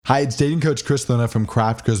Hi, it's dating coach Chris Luna from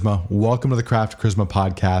Craft Charisma. Welcome to the Craft Charisma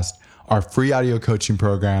podcast, our free audio coaching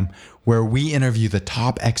program where we interview the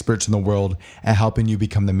top experts in the world at helping you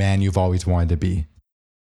become the man you've always wanted to be.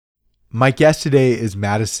 My guest today is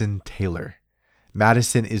Madison Taylor.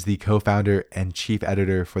 Madison is the co-founder and chief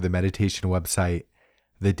editor for the meditation website,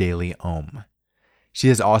 The Daily Om. She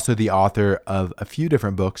is also the author of a few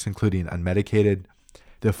different books, including Unmedicated,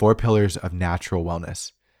 The 4 Pillars of Natural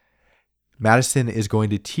Wellness. Madison is going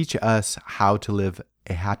to teach us how to live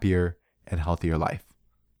a happier and healthier life.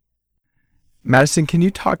 Madison, can you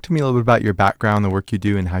talk to me a little bit about your background, the work you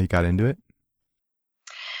do, and how you got into it?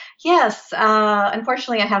 Yes.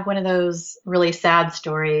 Unfortunately, I have one of those really sad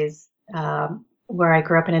stories where I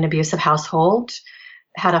grew up in an abusive household,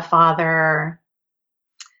 had a father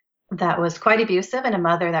that was quite abusive and a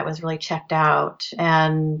mother that was really checked out.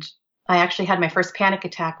 And I actually had my first panic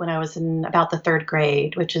attack when I was in about the 3rd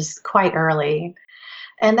grade, which is quite early.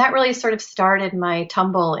 And that really sort of started my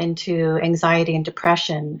tumble into anxiety and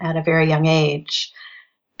depression at a very young age.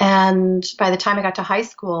 And by the time I got to high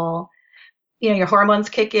school, your hormones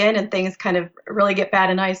kick in and things kind of really get bad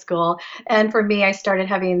in high school. And for me, I started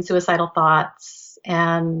having suicidal thoughts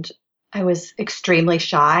and I was extremely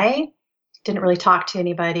shy, didn't really talk to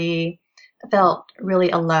anybody, felt really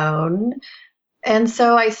alone. And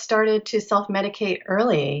so I started to self-medicate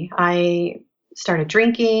early. I started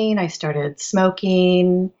drinking, I started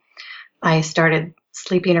smoking, I started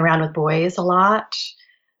sleeping around with boys a lot,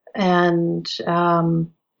 and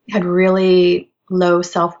had really low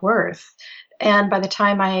self-worth. And by the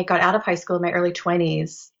time I got out of high school in my early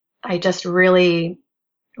 20s, I just really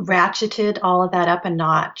ratcheted all of that up a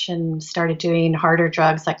notch and started doing harder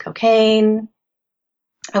drugs like cocaine.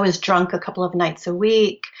 I was drunk a couple of nights a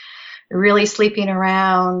week, really sleeping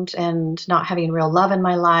around and not having real love in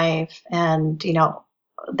my life. And,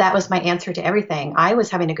 that was my answer to everything. I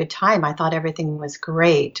was having a good time. I thought everything was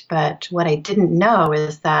great. But what I didn't know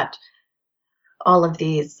is that all of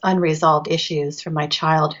these unresolved issues from my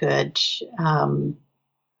childhood had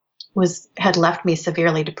left me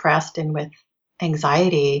severely depressed and with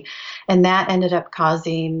anxiety. And that ended up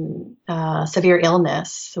causing severe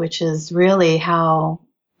illness, which is really how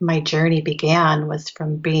my journey began, was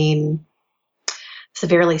from being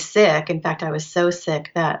severely sick. In fact, I was so sick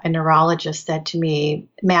that a neurologist said to me,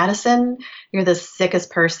 "Madison, you're the sickest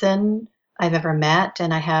person I've ever met,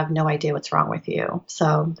 and I have no idea what's wrong with you."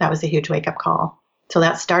 So that was a huge wake-up call. So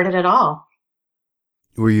that started it all.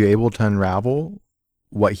 Were you able to unravel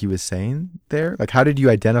what he was saying there? Like, how did you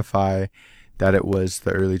identify that it was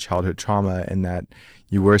the early childhood trauma and that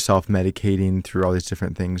you were self-medicating through all these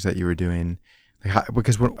different things that you were doing?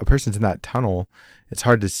 Because when a person's in that tunnel, it's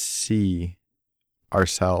hard to see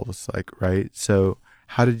ourselves, right? So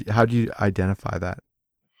how do you identify that?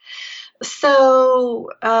 So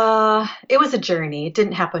it was a journey. It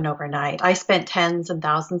didn't happen overnight. I spent tens and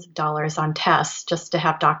thousands of dollars on tests just to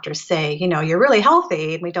have doctors say, you're really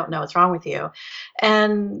healthy and we don't know what's wrong with you.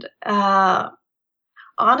 And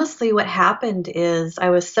honestly, what happened is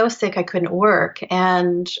I was so sick I couldn't work.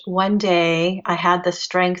 And one day I had the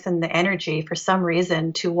strength and the energy for some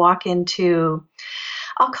reason to walk into,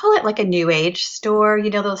 I'll call it like a new age store,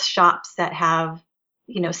 those shops that have,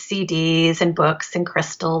 CDs and books and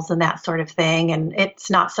crystals and that sort of thing. And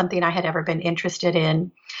it's not something I had ever been interested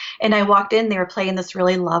in. And I walked in, they were playing this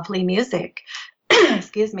really lovely music.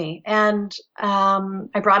 Excuse me. And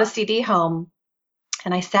I brought a CD home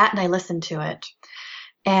and I sat and I listened to it.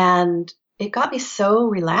 And it got me so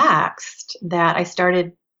relaxed that I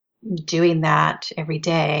started doing that every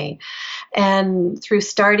day. And through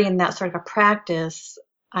starting that sort of a practice,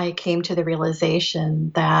 I came to the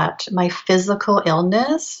realization that my physical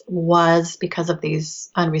illness was because of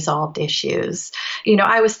these unresolved issues.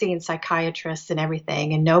 I was seeing psychiatrists and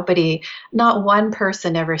everything, and not one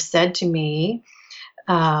person ever said to me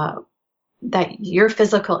that your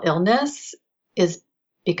physical illness is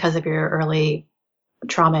because of your early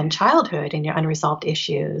trauma in childhood and your unresolved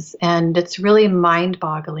issues. And it's really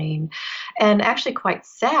mind-boggling and actually quite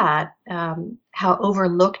sad how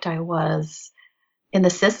overlooked I was in the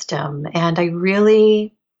system. And I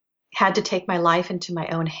really had to take my life into my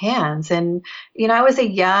own hands. And, I was a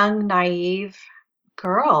young, naive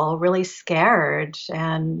girl, really scared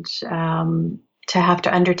and to have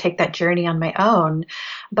to undertake that journey on my own.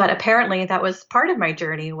 But apparently that was part of my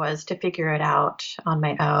journey, was to figure it out on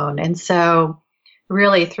my own. And so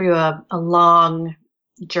really through a long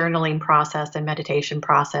journaling process and meditation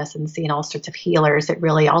process and seeing all sorts of healers, it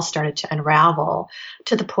really all started to unravel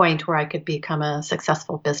to the point where I could become a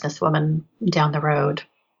successful businesswoman down the road.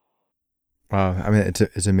 Wow. I mean,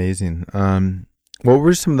 it's amazing. What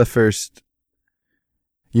were some of the first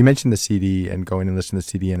You mentioned the CD and going and listening to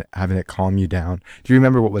the CD and having it calm you down. Do you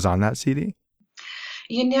remember what was on that CD?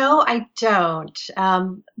 I don't.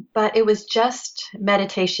 But it was just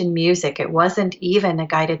meditation music. It wasn't even a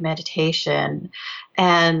guided meditation.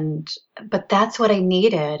 But that's what I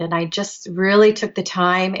needed. And I just really took the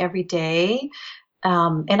time every day.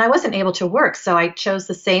 And I wasn't able to work. So I chose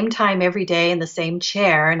the same time every day in the same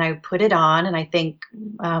chair and I put it on. And I think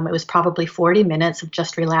it was probably 40 minutes of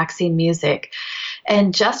just relaxing music.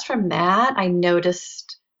 And just from that, I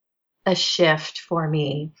noticed a shift for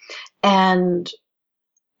me. And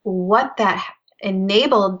what that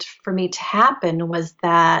enabled for me to happen was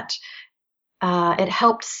that it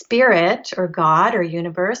helped spirit or God or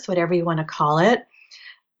universe, whatever you want to call it,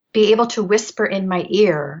 be able to whisper in my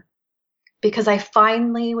ear, because I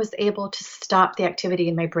finally was able to stop the activity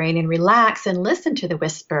in my brain and relax and listen to the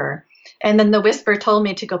whisper. And then the whisper told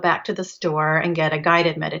me to go back to the store and get a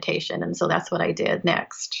guided meditation. And so that's what I did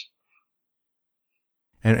next.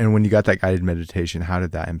 And when you got that guided meditation, how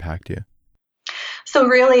did that impact you? So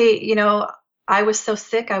really, I was so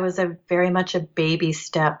sick. I was very much a baby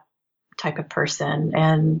step type of person.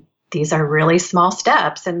 And these are really small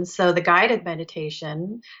steps. And so the guided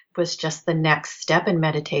meditation was just the next step in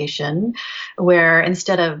meditation, where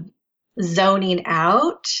instead of zoning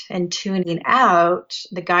out and tuning out,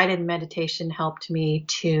 the guided meditation helped me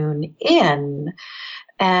tune in.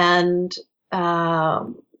 And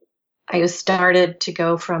I started to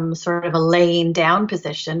go from sort of a laying down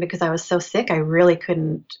position because I was so sick. I really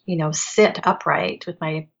couldn't, sit upright with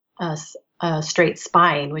my straight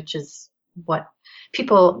spine, which is what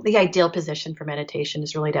the ideal position for meditation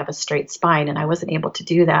is really to have a straight spine. And I wasn't able to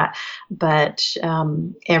do that. But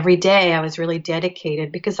every day I was really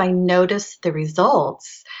dedicated because I noticed the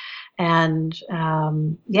results. And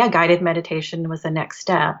guided meditation was the next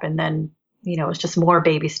step. And then, it was just more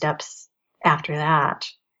baby steps after that.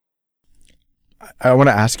 I want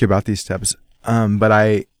to ask you about these steps,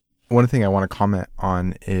 but one thing I want to comment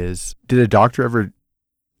on is, did a doctor ever,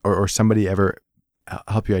 or somebody ever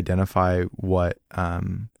help you identify what,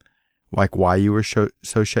 like why you were so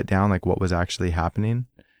shut down, like what was actually happening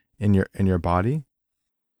in your body?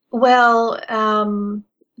 Well,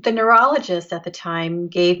 the neurologist at the time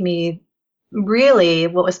gave me really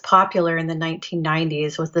what was popular in the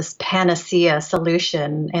 1990s was this panacea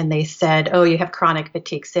solution. And they said, oh, you have chronic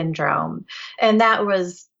fatigue syndrome. And that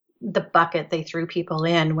was the bucket they threw people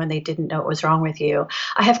in when they didn't know what was wrong with you.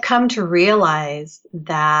 I have come to realize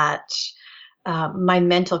that my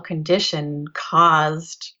mental condition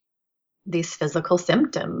caused these physical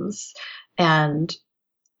symptoms. And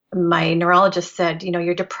my neurologist said,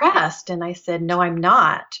 you're depressed. And I said, no, I'm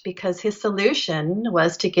not, because his solution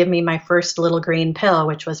was to give me my first little green pill,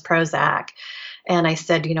 which was Prozac. And I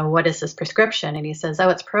said, what is this prescription? And he says, oh,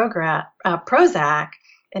 it's Prozac.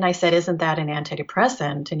 And I said, isn't that an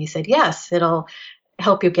antidepressant? And he said, yes, it'll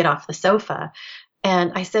help you get off the sofa.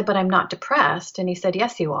 And I said, but I'm not depressed. And he said,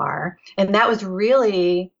 yes, you are. And that was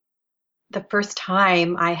really the first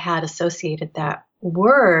time I had associated that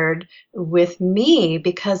word with me,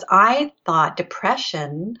 because I thought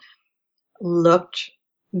depression looked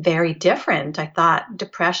very different. I thought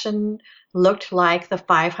depression looked like the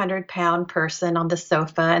 500-pound person on the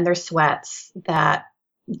sofa in their sweats that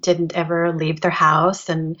didn't ever leave their house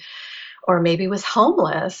or maybe was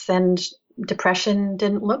homeless, and depression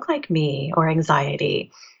didn't look like me, or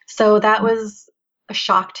anxiety. So that was a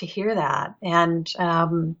shock to hear that. And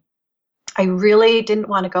I really didn't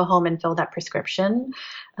want to go home and fill that prescription.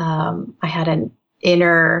 I had an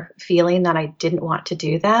inner feeling that I didn't want to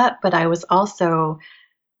do that, but I was also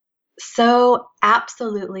so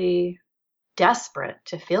absolutely desperate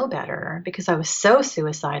to feel better because I was so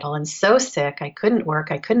suicidal and so sick. I couldn't work.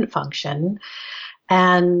 I couldn't function.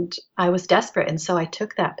 And I was desperate. And so I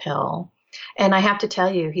took that pill. And I have to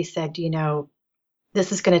tell you, he said,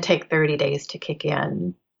 this is going to take 30 days to kick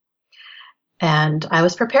in. And I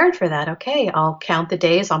was prepared for that. Okay, I'll count the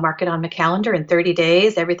days. I'll mark it on my calendar. In 30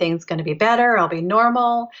 days, everything's going to be better. I'll be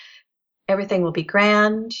normal. Everything will be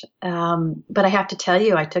grand. But I have to tell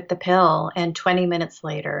you, I took the pill, and 20 minutes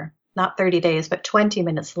later, not 30 days, but 20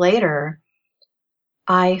 minutes later,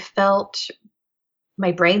 I felt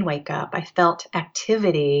my brain wake up. I felt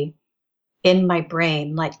activity in my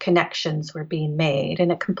brain, like connections were being made,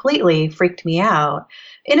 and it completely freaked me out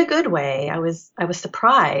in a good way. I was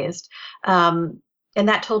surprised. And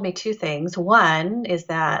that told me two things. One is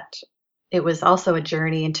that it was also a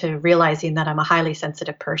journey into realizing that I'm a highly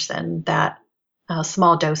sensitive person, that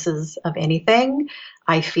small doses of anything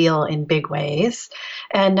I feel in big ways.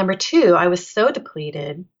 And number two, I was so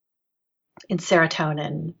depleted in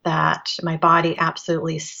serotonin that my body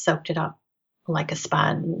absolutely soaked it up like a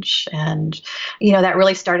sponge. And, that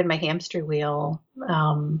really started my hamster wheel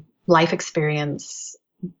life experience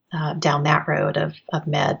down that road of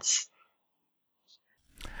meds.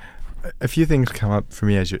 A few things come up for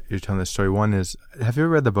me as you're telling this story. One is, have you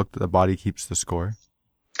ever read the book The Body Keeps the Score?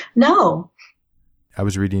 No. I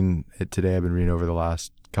was reading it today. I've been reading over the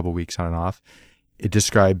last couple of weeks on and off. It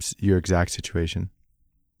describes your exact situation.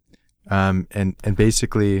 And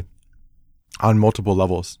basically on multiple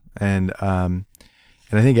levels. And I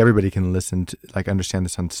think everybody can listen to, like, understand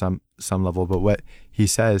this on some level, but what he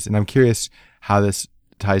says, and I'm curious how this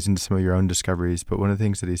ties into some of your own discoveries, but one of the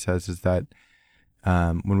things that he says is that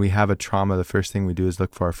when we have a trauma, the first thing we do is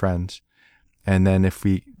look for our friends. And then if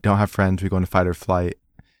we don't have friends, we go into fight or flight.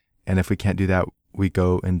 And if we can't do that, we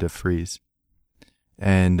go into freeze.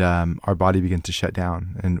 And our body begins to shut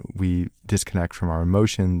down and we disconnect from our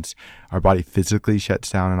emotions. Our body physically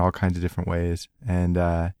shuts down in all kinds of different ways. And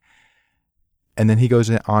then he goes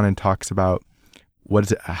on and talks about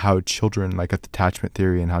how children, like attachment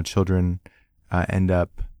theory, and how children end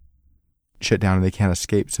up shut down and they can't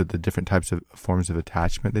escape. So the different types of forms of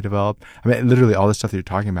attachment they develop. I mean, literally all the stuff that you're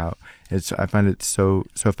talking about, I find it so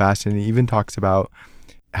fascinating. He even talks about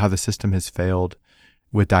how the system has failed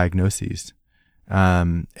with diagnoses,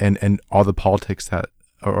 and all the politics that,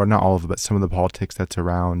 or not all of it, but some of the politics that's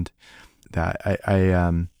around that. I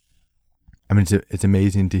mean, it's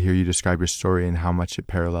amazing to hear you describe your story and how much it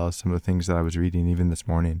parallels some of the things that I was reading even this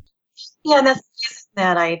morning. Yeah, and that's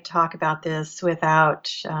that I talk about this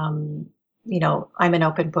without, I'm an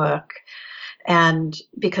open book. And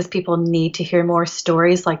because people need to hear more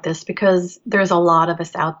stories like this, because there's a lot of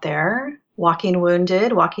us out there walking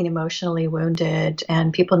wounded, walking emotionally wounded,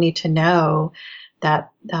 and people need to know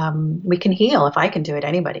that we can heal. If I can do it,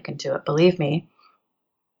 anybody can do it. Believe me.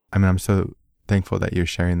 I mean, I'm so thankful that you're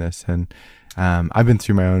sharing this, and I've been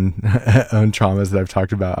through my own own traumas that I've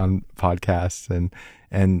talked about on podcasts,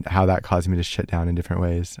 and how that caused me to shut down in different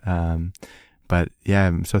ways. But yeah,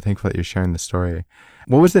 I'm so thankful that you're sharing the story.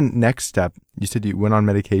 What was the next step? You said you went on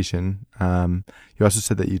medication. You also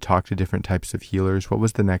said that you talked to different types of healers. What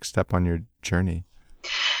was the next step on your journey?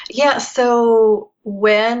 Yeah, so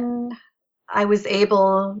when I was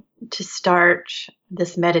able to start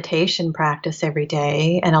this meditation practice every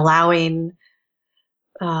day and allowing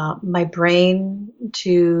my brain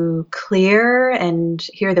to clear and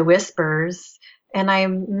hear the whispers. And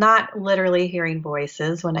I'm not literally hearing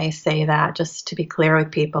voices when I say that, just to be clear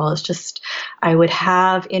with people. It's just I would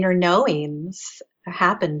have inner knowings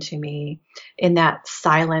happen to me in that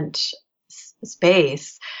silent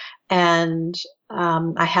space. And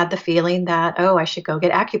I had the feeling that, I should go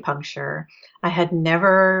get acupuncture. I had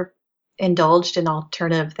never indulged in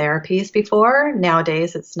alternative therapies before.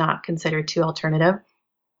 Nowadays, it's not considered too alternative.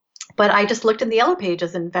 But I just looked in the yellow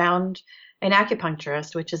pages and found an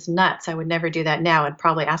acupuncturist, which is nuts. I would never do that now. I'd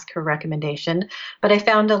probably ask her a recommendation. But I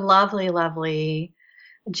found a lovely, lovely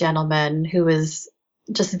gentleman who was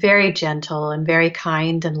just very gentle and very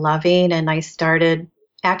kind and loving. And I started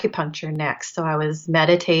acupuncture next. So I was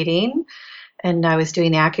meditating and I was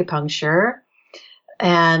doing acupuncture.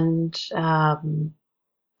 And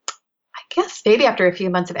I guess maybe after a few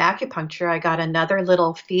months of acupuncture, I got another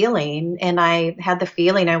little feeling, and I had the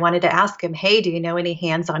feeling I wanted to ask him, hey, do you know any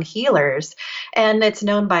hands-on healers? And it's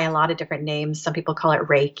known by a lot of different names. Some people call it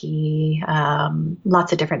Reiki,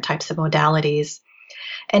 lots of different types of modalities.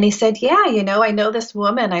 And he said, yeah, I know this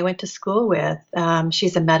woman I went to school with.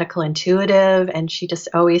 She's a medical intuitive, and she just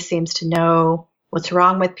always seems to know what's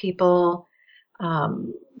wrong with people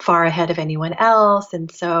far ahead of anyone else. And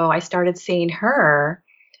so I started seeing her.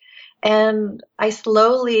 And I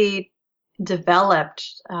slowly developed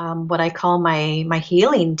what I call my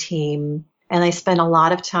healing team. And I spent a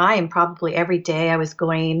lot of time, probably every day I was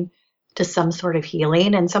going to some sort of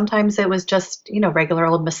healing. And sometimes it was just, regular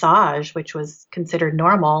old massage, which was considered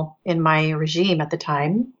normal in my regime at the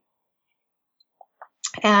time.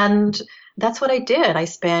 And that's what I did. I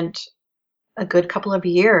spent a good couple of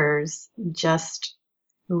years just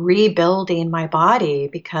rebuilding my body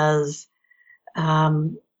because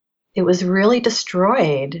it was really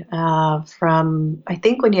destroyed from, I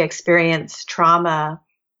think when you experience trauma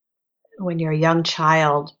when you're a young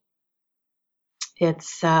child,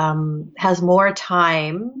 it's has more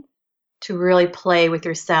time to really play with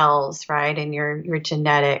your cells, right? And your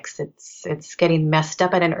genetics. It's getting messed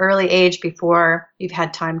up at an early age before you've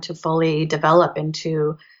had time to fully develop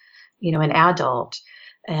into, an adult.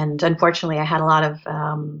 And unfortunately, I had a lot of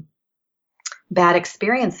bad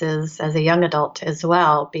experiences as a young adult as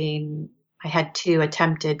well, being I had 2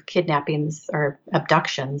 attempted kidnappings or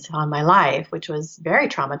abductions on my life, which was very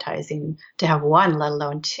traumatizing to have one, let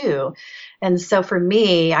alone 2. And so for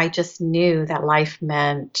me, I just knew that life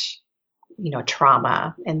meant,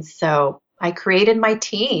 trauma. And so I created my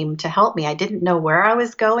team to help me. I didn't know where I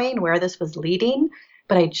was going, where this was leading,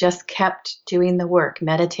 but I just kept doing the work,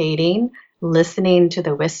 meditating, listening to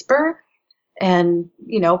the whisper, and,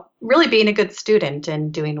 really being a good student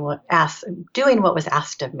and doing what was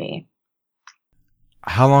asked of me.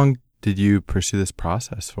 How long did you pursue this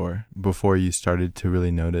process for before you started to really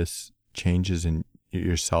notice changes in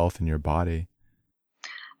yourself and your body?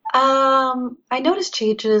 I noticed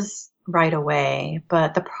changes right away,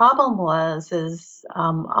 but the problem is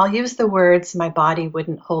I'll use the words my body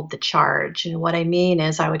wouldn't hold the charge. And what I mean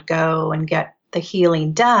is I would go and get the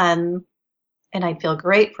healing done and I'd feel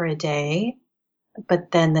great for a day, but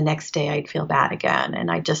then the next day I'd feel bad again. And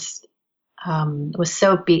I just was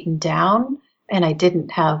so beaten down, and I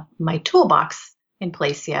didn't have my toolbox in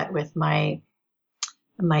place yet with my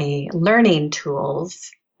learning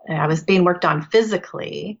tools. I was being worked on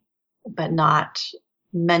physically, but not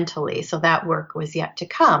mentally. So that work was yet to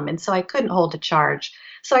come. And so I couldn't hold a charge.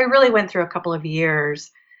 So I really went through a couple of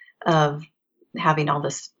years of having all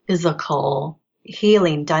this physical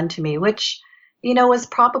healing done to me, which, was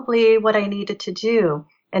probably what I needed to do.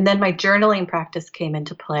 And then my journaling practice came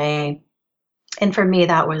into play. And for me,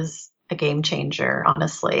 that was a game changer,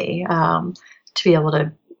 honestly, to be able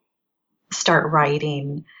to start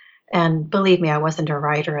writing. And believe me, I wasn't a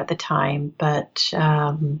writer at the time, but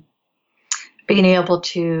being able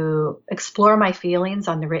to explore my feelings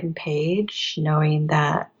on the written page, knowing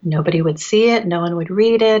that nobody would see it, no one would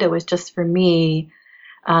read it. It was just for me.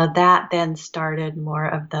 That then started more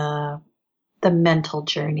of the mental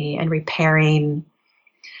journey and repairing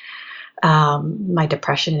my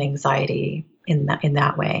depression and anxiety in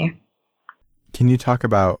that way. Can you talk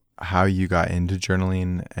about how you got into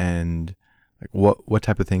journaling and like what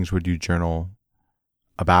type of things would you journal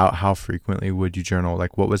about? How frequently would you journal?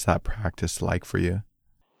 Like, what was that practice like for you?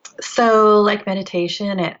 So like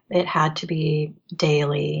meditation, it had to be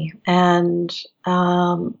daily. And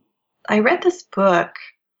I read this book.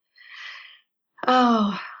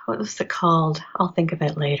 Oh, what was it called? I'll think of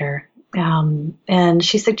it later. And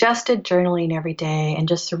she suggested journaling every day and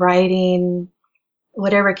just writing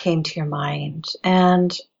whatever came to your mind.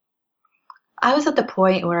 And I was at the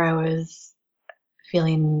point where I was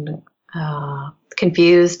feeling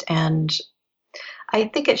confused, and I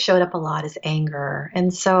think it showed up a lot as anger.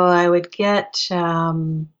 And so I would get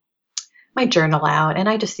my journal out, and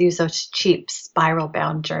I just use those cheap spiral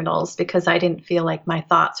bound journals because I didn't feel like my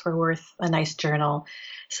thoughts were worth a nice journal.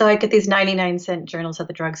 So I get these 99-cent journals at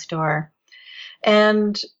the drugstore,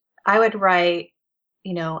 and I would write,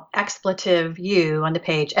 expletive you on the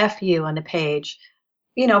page, F you on the page,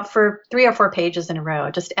 for 3 or 4 pages in a row,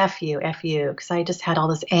 just F you, because I just had all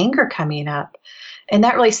this anger coming up. And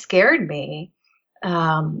that really scared me.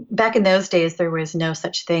 Back in those days, there was no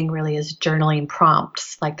such thing really as journaling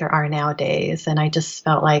prompts like there are nowadays. And I just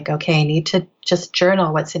felt like, okay, I need to just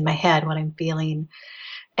journal what's in my head, what I'm feeling.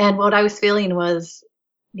 And what I was feeling was,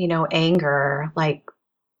 anger, like,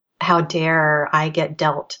 how dare I get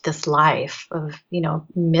dealt this life of,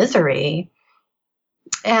 misery.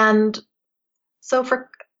 And so for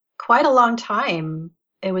quite a long time,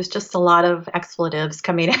 it was just a lot of expletives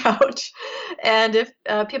coming out. And if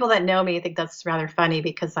people that know me think that's rather funny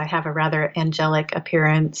because I have a rather angelic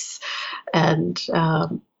appearance. And,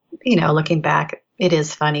 looking back, it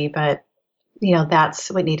is funny, but,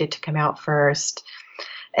 that's what needed to come out first.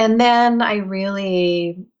 And then I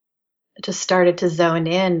really just started to zone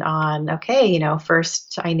in on, okay,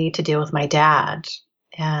 first I need to deal with my dad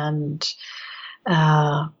and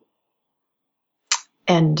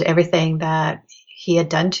everything that he had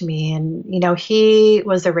done to me. And, he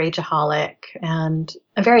was a rageaholic and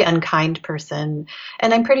a very unkind person.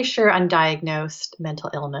 And I'm pretty sure undiagnosed mental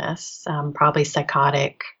illness, probably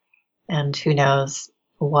psychotic and who knows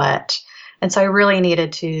what. And so I really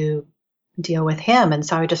needed to deal with him. And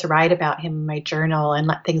so I would just write about him in my journal and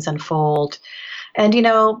let things unfold. And,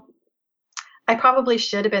 I probably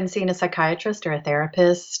should have been seeing a psychiatrist or a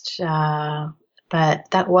therapist,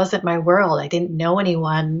 but that wasn't my world. I didn't know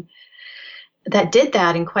anyone that did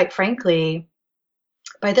that. And quite frankly,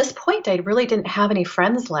 by this point, I really didn't have any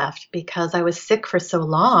friends left because I was sick for so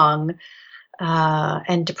long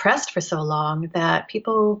and depressed for so long that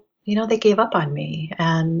people, they gave up on me.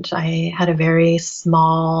 And I had a very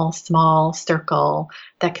small circle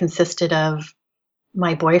that consisted of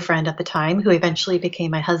my boyfriend at the time, who eventually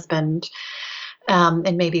became my husband,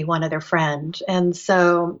 and maybe one other friend. And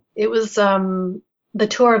so it was the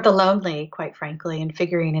tour of the lonely, quite frankly, and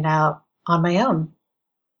figuring it out on my own.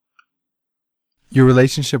 Your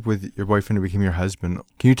relationship with your boyfriend who became your husband,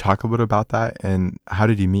 can you talk a little about that? And how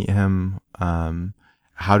did you meet him?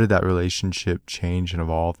 How did that relationship change and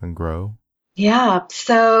evolve and grow? Yeah.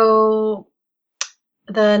 So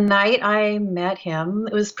the night I met him,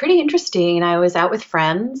 it was pretty interesting. I was out with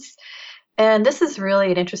friends, and this is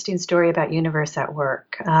really an interesting story about universe at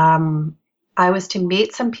work. I was to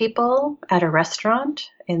meet some people at a restaurant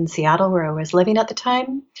in Seattle where I was living at the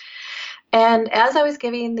time. And as I was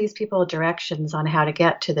giving these people directions on how to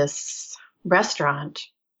get to this restaurant,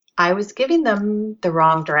 I was giving them the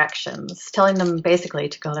wrong directions, telling them basically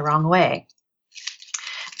to go the wrong way.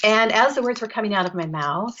 And as the words were coming out of my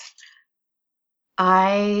mouth,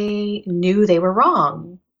 I knew they were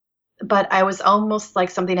wrong, but I was almost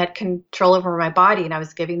like something had control over my body and I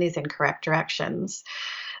was giving these incorrect directions.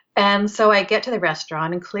 And so I get to the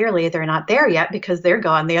restaurant and clearly they're not there yet because they're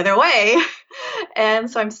going the other way.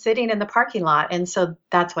 And so I'm sitting in the parking lot. And so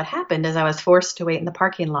that's what happened is I was forced to wait in the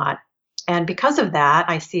parking lot. And because of that,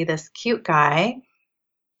 I see this cute guy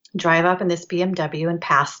drive up in this BMW and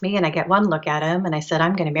pass me. And I get one look at him and I said,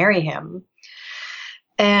 I'm going to marry him.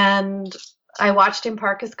 And I watched him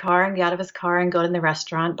park his car and get out of his car and go to the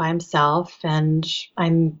restaurant by himself. And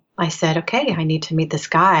I said, okay, I need to meet this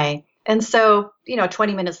guy. And so,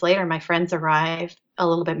 20 minutes later, my friends arrived a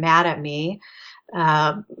little bit mad at me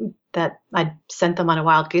that I sent them on a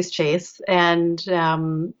wild goose chase. And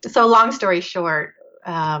so long story short,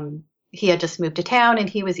 he had just moved to town and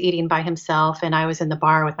he was eating by himself and I was in the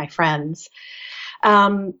bar with my friends.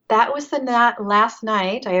 That was the last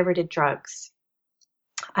night I ever did drugs.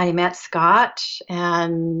 I met Scott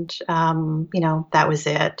and, that was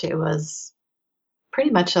it. It was pretty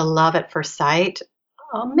much a love at first sight.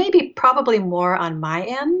 Maybe probably more on my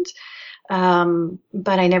end.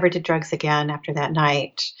 But I never did drugs again after that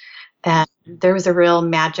night. And there was a real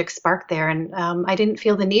magic spark there, and I didn't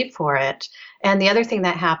feel the need for it. And the other thing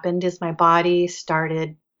that happened is my body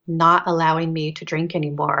started not allowing me to drink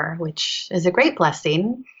anymore, which is a great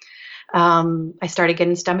blessing. I started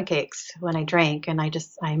getting stomach aches when I drank, and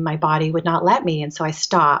my body would not let me, and so I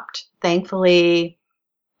stopped. Thankfully,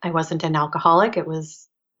 I wasn't an alcoholic. It was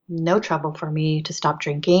no trouble for me to stop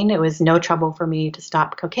drinking. It was no trouble for me to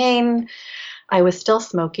stop cocaine. I was still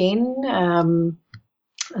smoking.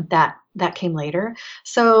 That came later.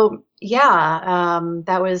 So yeah,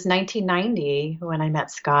 that was 1990 when I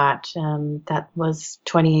met Scott. That was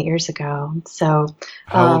 28 years ago. So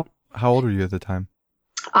How old were you at the time?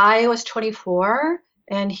 I was 24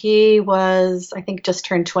 and he was, I think, just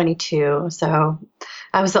turned 22. So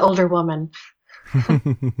I was the older woman.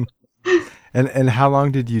 And how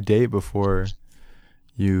long did you date before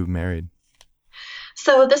you married?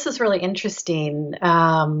 So this is really interesting.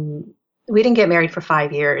 We didn't get married for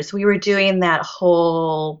 5 years. We were doing that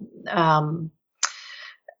whole kind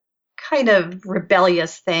of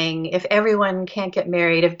rebellious thing. If everyone can't get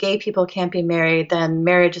married, if gay people can't be married, then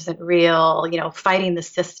marriage isn't real, fighting the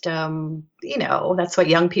system, that's what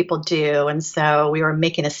young people do. And so we were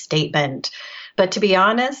making a statement. But to be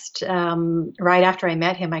honest, right after I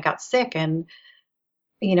met him, I got sick and,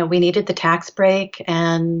 we needed the tax break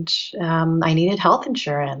and I needed health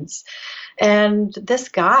insurance. And this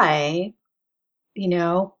guy,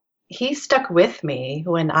 he stuck with me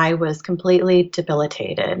when I was completely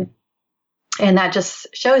debilitated. And that just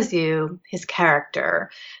shows you his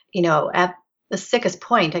character. At the sickest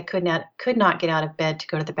point, I could not get out of bed to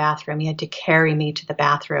go to the bathroom. He had to carry me to the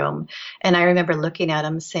bathroom. And I remember looking at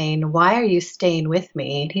him saying, "Why are you staying with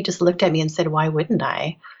me?" And he just looked at me and said, "Why wouldn't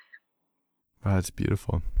I?" Wow, that's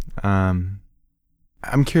beautiful. I'm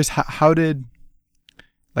curious, how did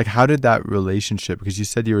that relationship, because you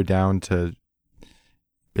said you were down to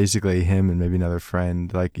basically him and maybe another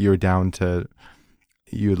friend, like you had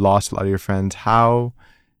lost a lot of your friends. How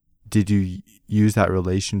did you use that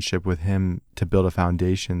relationship with him to build a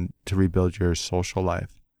foundation to rebuild your social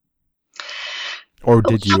life? Or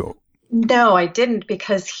did you? No, I didn't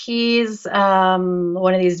because he's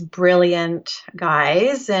one of these brilliant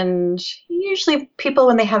guys. And usually people,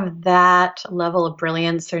 when they have that level of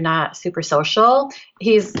brilliance, are not super social.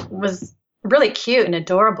 Was really cute and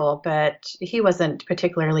adorable, but he wasn't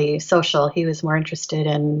particularly social. He was more interested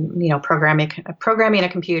in, programming a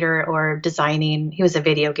computer or designing. He was a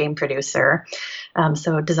video game producer,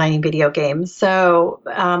 so designing video games. So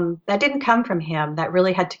that didn't come from him. That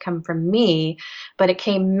really had to come from me. But it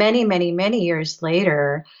came many, many, many years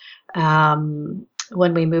later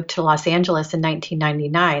when we moved to Los Angeles in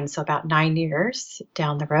 1999, so about 9 years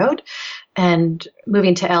down the road. And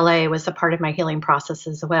moving to LA was a part of my healing process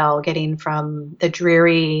as well, getting from the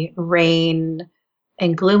dreary rain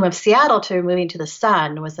and gloom of Seattle to moving to the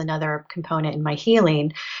sun was another component in my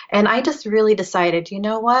healing. And I just really decided, you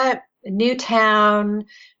know what? New town,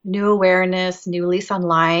 new awareness, new lease on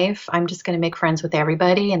life. I'm just going to make friends with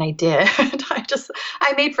everybody. And I did.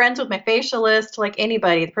 I made friends with my facialist, like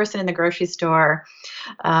anybody, the person in the grocery store,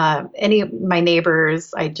 any of my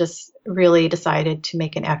neighbors. I just really decided to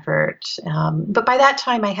make an effort. But by that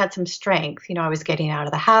time, I had some strength. I was getting out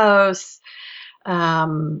of the house.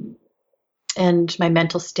 And my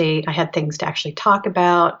mental state, I had things to actually talk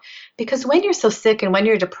about. Because when you're so sick and when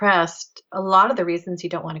you're depressed, a lot of the reasons you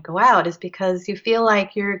don't want to go out is because you feel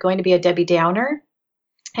like you're going to be a Debbie Downer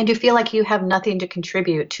and you feel like you have nothing to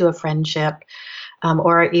contribute to a friendship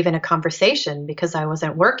or even a conversation. Because I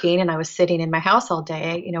wasn't working and I was sitting in my house all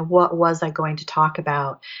day, what was I going to talk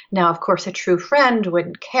about? Now, of course, a true friend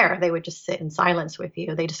wouldn't care. They would just sit in silence with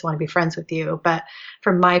you. They just want to be friends with you. But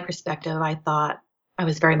from my perspective, I thought I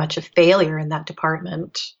was very much a failure in that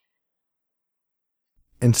department.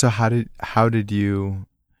 And so how did you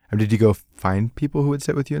go find people who would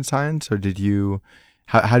sit with you in silence, or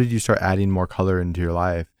how did you start adding more color into your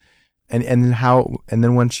life? And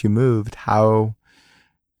then once you moved,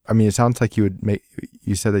 it sounds like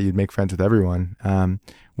you said that you'd make friends with everyone.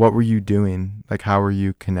 What were you doing? Like, how were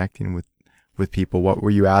you connecting with people? What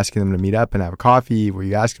were you asking them to meet up and have a coffee? Were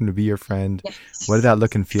you asking them to be your friend? Yes. What did that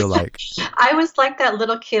look and feel like? I was like that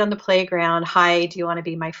little kid on the playground. Hi, do you want to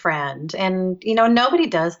be my friend? And, nobody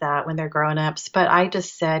does that when they're grown-ups, but I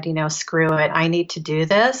just said, screw it. I need to do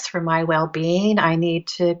this for my well-being. I need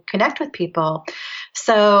to connect with people.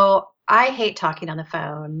 So I hate talking on the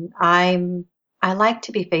phone. I like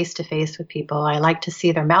to be face-to-face with people. I like to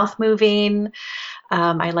see their mouth moving.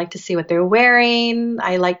 I like to see what they're wearing.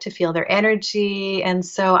 I like to feel their energy. And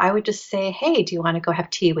so I would just say, hey, do you want to go have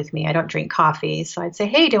tea with me? I don't drink coffee. So I'd say,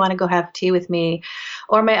 hey, do you want to go have tea with me?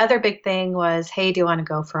 Or my other big thing was, hey, do you want to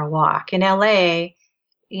go for a walk? In LA,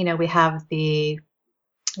 we have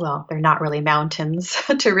well, they're not really mountains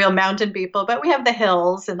to real mountain people, but we have the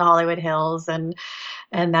hills and the Hollywood Hills, and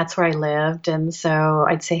that's where I lived. And so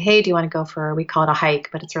I'd say, hey, do you want to go we call it a hike,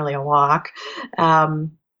 but it's really a walk.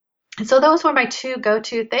 And so those were my two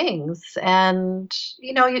go-to things. And,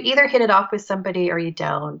 you either hit it off with somebody or you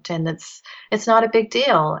don't. And it's not a big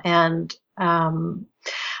deal. And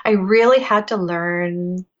I really had to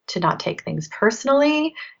learn to not take things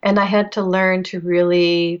personally. And I had to learn to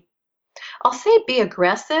really, I'll say be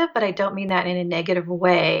aggressive, but I don't mean that in a negative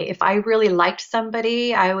way. If I really liked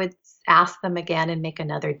somebody, I would ask them again and make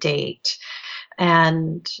another date.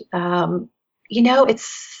 And, it's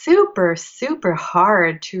super, super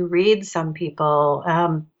hard to read some people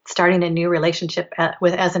starting a new relationship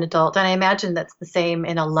as an adult. And I imagine that's the same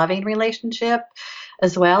in a loving relationship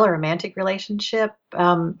as well, a romantic relationship.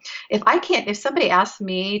 If somebody asks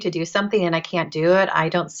me to do something and I can't do it, I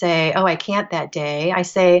don't say, oh, I can't that day. I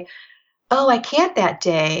say, oh, I can't that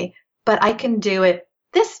day, but I can do it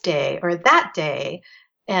this day or that day.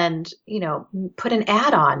 And, put an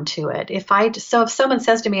add-on to it. If someone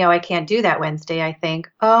says to me, oh, I can't do that Wednesday, I think,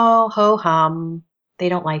 oh, ho hum, they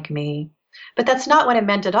don't like me. But that's not what it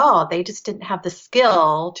meant at all. They just didn't have the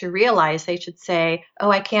skill to realize they should say, oh,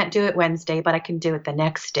 I can't do it Wednesday, but I can do it the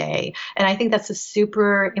next day. And I think that's a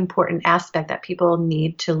super important aspect that people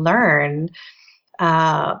need to learn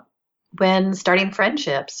when starting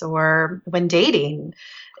friendships or when dating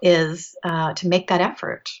is to make that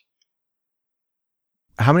effort.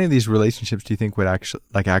 How many of these relationships do you think would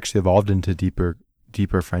actually evolved into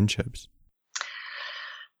deeper friendships?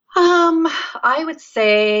 I would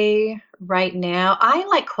say right now, I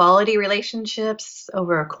like quality relationships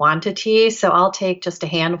over quantity. So I'll take just a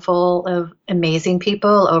handful of amazing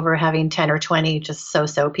people over having 10 or 20 just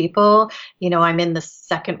so people. I'm in the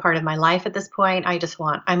second part of my life at this point.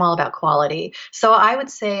 I'm all about quality. So I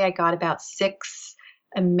would say I got about 6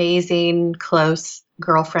 amazing, close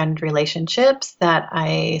girlfriend relationships that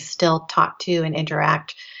I still talk to and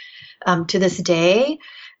interact to this day.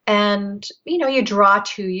 And, you draw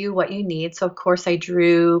to you what you need. So, of course, I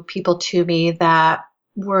drew people to me that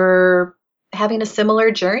were having a similar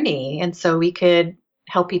journey. And so we could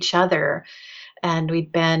help each other. And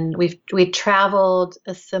we'd traveled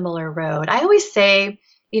a similar road. I always say,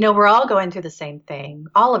 we're all going through the same thing.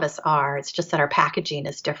 All of us are. It's just that our packaging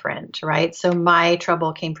is different, right? So my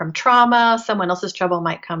trouble came from trauma. Someone else's trouble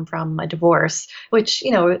might come from a divorce, which,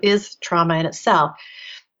 is trauma in itself.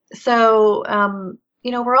 So,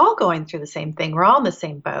 we're all going through the same thing. We're all in the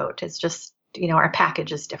same boat. It's just, our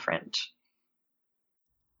package is different.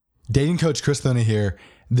 Dating coach Chris Luna here.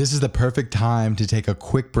 This is the perfect time to take a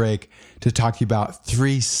quick break to talk to you about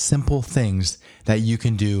 3 simple things that you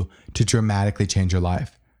can do to dramatically change your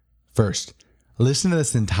life. First, Listen to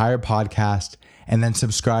this entire podcast and then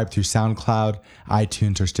subscribe through SoundCloud,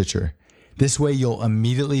 iTunes, or Stitcher. This way you'll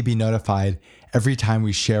immediately be notified every time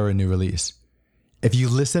we share a new release. If you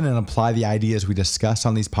listen and apply the ideas we discuss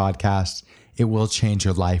on these podcasts, it will change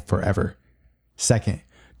your life forever. Second,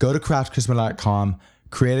 go to craftcharisma.com,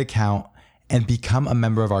 create an account, and become a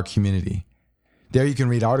member of our community. There you can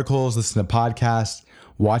read articles, listen to podcasts,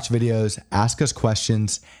 watch videos, ask us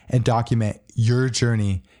questions, and document your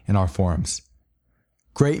journey in our forums.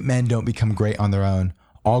 Great men don't become great on their own.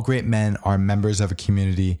 All great men are members of a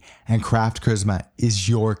community, and Craft Charisma is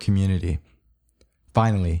your community.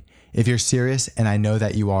 Finally, if you're serious, and I know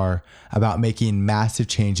that you are, about making massive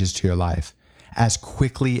changes to your life as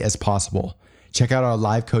quickly as possible, check out our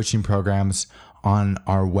live coaching programs on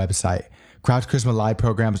our website. Craft Charisma live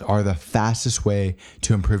programs are the fastest way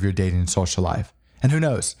to improve your dating and social life. And who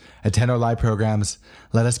knows, attend our live programs,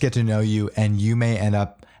 let us get to know you, and you may end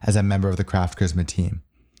up as a member of the Craft Charisma team.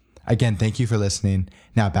 Again, thank you for listening.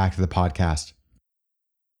 Now back to the podcast.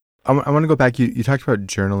 I want to go back. You talked about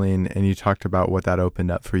journaling and you talked about what that opened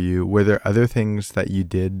up for you. Were there other things that you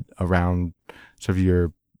did around sort of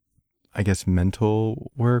your, I guess,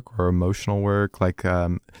 mental work or emotional work, like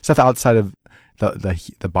stuff outside of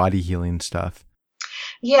the body healing stuff?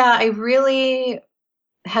 Yeah, I really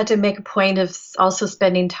had to make a point of also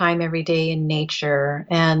spending time every day in nature.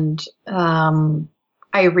 And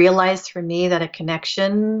I realized for me that a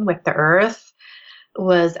connection with the earth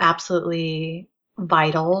was absolutely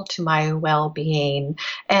vital to my well-being.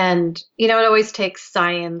 And, it always takes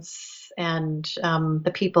science and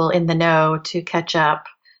the people in the know to catch up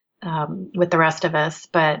with the rest of us.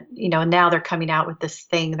 But, now they're coming out with this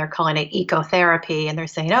thing, they're calling it ecotherapy, and they're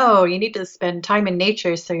saying, oh, you need to spend time in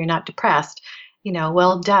nature so you're not depressed.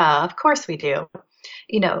 Well, duh, of course we do.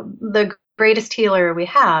 The greatest healer we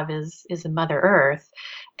have is a Mother Earth.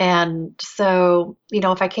 And so,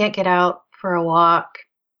 if I can't get out for a walk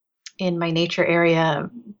in my nature area,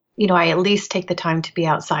 I at least take the time to be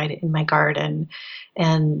outside in my garden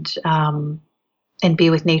and be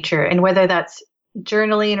with nature. And whether that's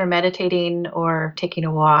journaling or meditating or taking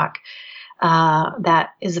a walk,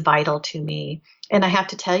 that is vital to me. And I have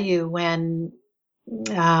to tell you, when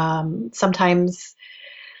sometimes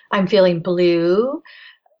I'm feeling blue,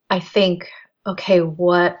 I think, okay,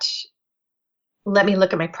 let me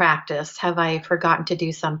look at my practice. Have I forgotten to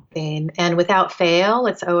do something? And without fail,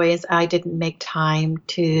 it's always, I didn't make time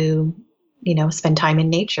to, spend time in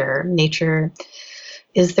nature. Nature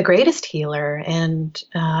is the greatest healer, and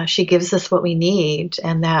she gives us what we need,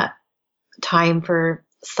 and that time for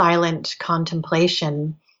silent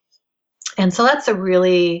contemplation. And so that's a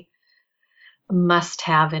really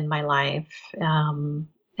must-have in my life.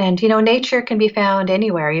 And, nature can be found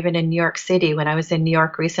anywhere, even in New York City. When I was in New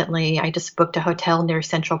York recently, I just booked a hotel near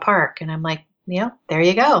Central Park, and I'm like, there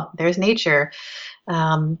you go. There's nature.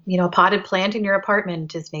 A potted plant in your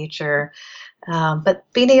apartment is nature. But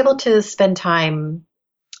being able to spend time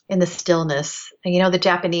in the stillness, the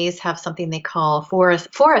Japanese have something they call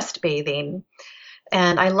forest bathing.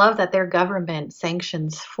 And I love that their government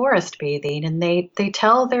sanctions forest bathing, and they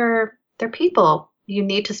tell their people, you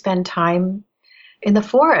need to spend time in the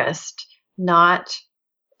forest, not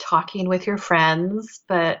talking with your friends,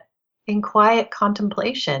 but in quiet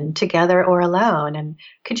contemplation, together or alone. And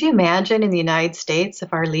could you imagine in the United States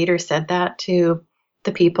if our leader said that to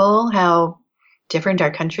the people, how different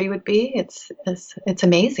our country would be? It's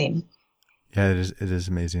amazing. Yeah, it is. It is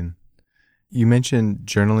amazing. You mentioned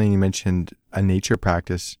journaling. You mentioned a nature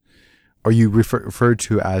practice, or you referred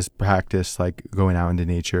to as practice, like going out into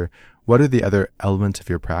nature. What are the other elements of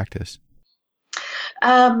your practice?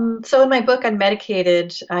 So in my book,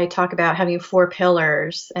 Unmedicated, I talk about having 4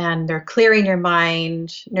 pillars, and they're clearing your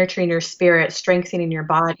mind, nurturing your spirit, strengthening your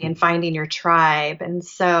body, and finding your tribe. And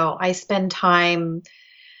so I spend time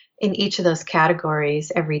in each of those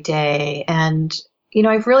categories every day. And,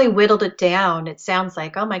 I've really whittled it down. It sounds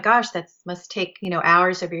like, oh my gosh, that must take,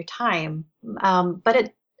 hours of your time.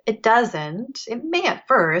 But it doesn't. It may at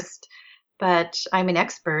first, but I'm an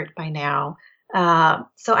expert by now.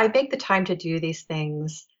 So I make the time to do these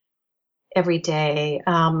things every day.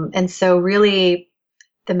 And so really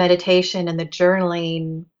the meditation and the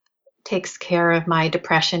journaling takes care of my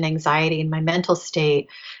depression, anxiety, and my mental state.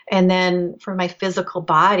 And then for my physical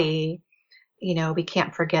body, we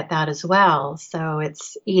can't forget that as well. So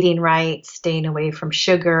it's eating right, staying away from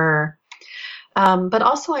sugar. But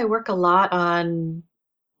also I work a lot on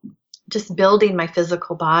just building my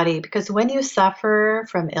physical body, because when you suffer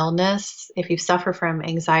from illness, if you suffer from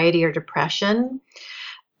anxiety or depression,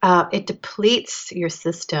 it depletes your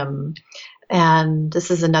system. And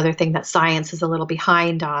this is another thing that science is a little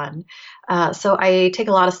behind on. So I take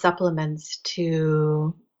a lot of supplements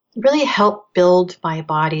to really help build my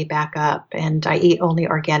body back up. And I eat only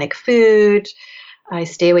organic food. I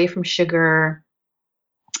stay away from sugar.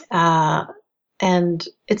 Uh, and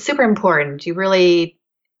it's super important.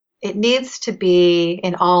 It needs to be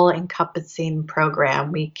an all encompassing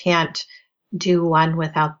program. We can't do one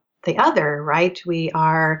without the other, right? We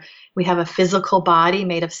have a physical body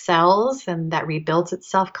made of cells and that rebuilds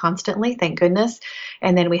itself constantly, thank goodness.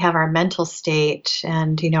 And then we have our mental state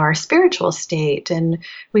and, our spiritual state. And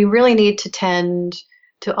we really need to tend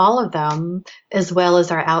to all of them as well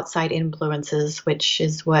as our outside influences, which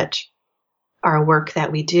is what our work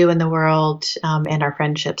that we do in the world, and our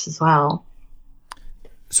friendships as well.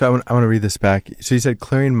 So I want to read this back. So you said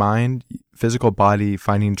clearing mind, physical body,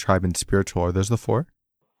 finding tribe, and spiritual. Are those the four?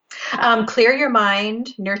 Clear your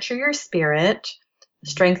mind, nurture your spirit,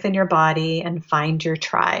 strengthen your body, and find your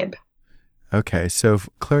tribe. Okay. So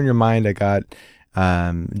clearing your mind, I got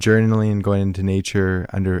journaling, going into nature,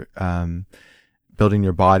 building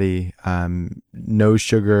your body, no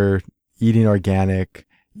sugar, eating organic.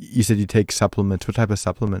 You said you take supplements. What type of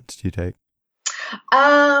supplements do you take?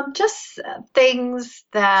 Just things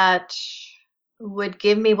that would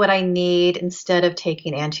give me what I need instead of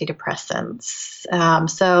taking antidepressants.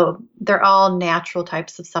 So they're all natural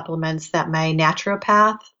types of supplements that my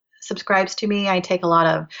naturopath subscribes to me. I take a lot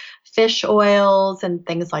of fish oils and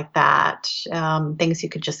things like that, things you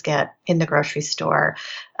could just get in the grocery store.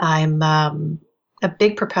 I'm a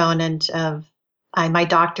big proponent of, my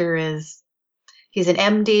doctor he's an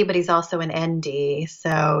MD, but he's also an ND.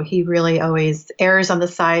 So he really always errs on the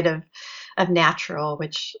side of natural,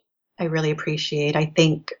 which I really appreciate. I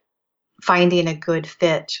think finding a good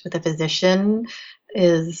fit with a physician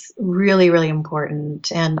is really, really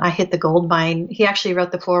important. And I hit the gold mine. He actually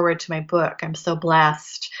wrote the foreword to my book. I'm so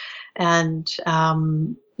blessed. And,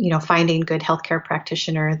 finding good healthcare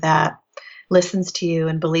practitioner that listens to you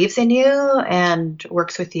and believes in you and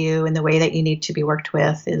works with you in the way that you need to be worked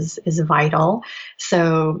with is vital.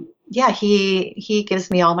 So yeah, he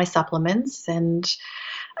gives me all my supplements, and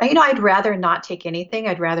I'd rather not take anything.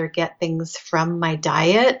 I'd rather get things from my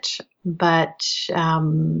diet, but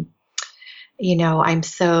I'm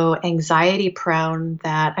so anxiety prone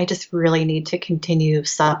that I just really need to continue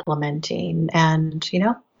supplementing, and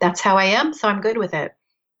that's how I am. So I'm good with it.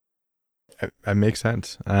 That makes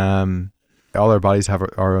sense. All our bodies have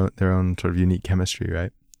their own sort of unique chemistry,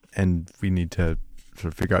 right? And we need to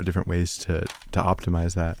sort of figure out different ways to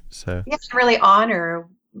optimize that. So you have to really honor,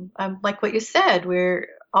 like what you said,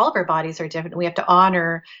 all of our bodies are different. We have to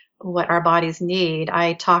honor what our bodies need.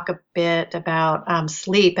 I talk a bit about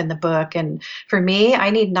sleep in the book, and for me,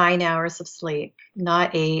 I need 9 hours of sleep,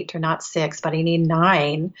 not 8 or not 6, but I need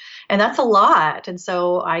 9, and that's a lot. And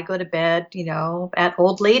so I go to bed, at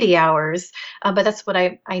old lady hours, but that's what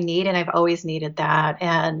I need, and I've always needed that.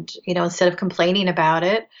 And instead of complaining about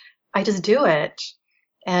it, I just do it.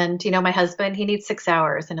 And my husband, he needs 6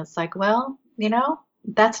 hours, and it's like, well,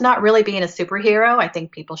 that's not really being a superhero. I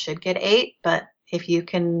think people should get 8, but if you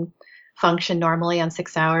can function normally on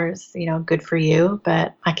 6 hours, good for you,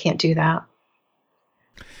 but I can't do that.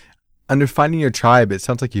 Under finding your tribe, it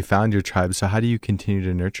sounds like you found your tribe. So how do you continue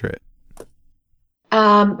to nurture it?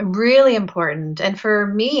 Really important. And for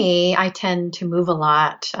me, I tend to move a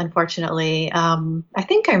lot, unfortunately. I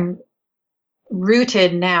think I'm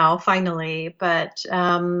rooted now, finally, but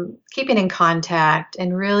keeping in contact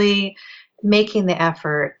and really making the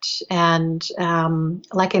effort. And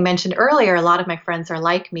like I mentioned earlier, a lot of my friends are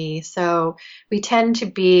like me. So we tend to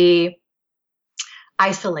be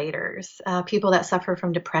isolators. People that suffer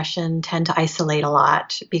from depression tend to isolate a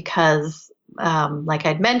lot because, like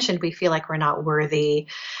I'd mentioned, we feel like we're not worthy.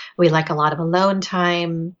 We like a lot of alone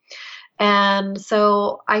time. And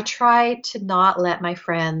so I try to not let my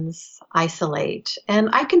friends isolate. And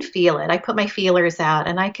I can feel it. I put my feelers out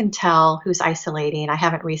and I can tell who's isolating. I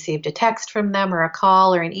haven't received a text from them or a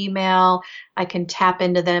call or an email. I can tap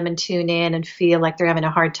into them and tune in and feel like they're having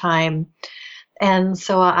a hard time. And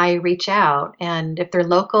so I reach out. And if they're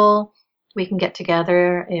local, we can get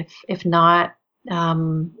together. If not,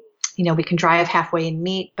 we can drive halfway and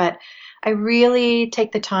meet. But I really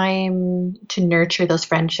take the time to nurture those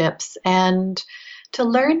friendships and to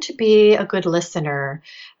learn to be a good listener.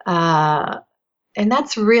 And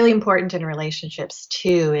that's really important in relationships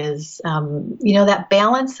too, is, that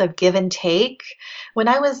balance of give and take. When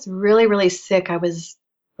I was really, really sick, I was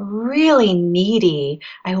really needy.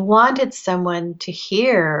 I wanted someone to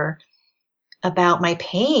hear about my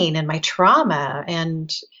pain and my trauma.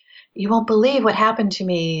 And you won't believe what happened to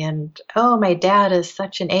me. And oh, my dad is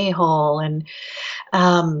such an a-hole. And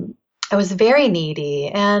um, I was very needy.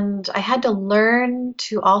 And I had to learn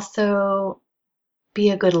to also be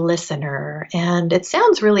a good listener. And it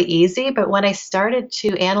sounds really easy, but when I started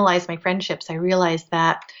to analyze my friendships, I realized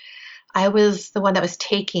that I was the one that was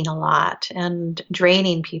taking a lot and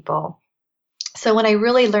draining people. So when I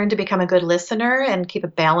really learned to become a good listener and keep a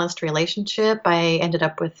balanced relationship, I ended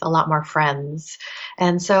up with a lot more friends.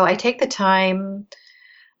 And so I take the time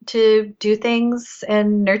to do things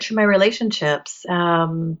and nurture my relationships.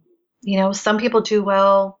 Some people do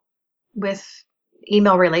well with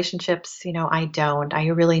email relationships. I don't. I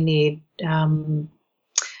really need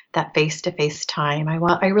that face-to-face time.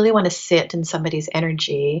 I really want to sit in somebody's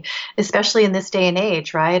energy, especially in this day and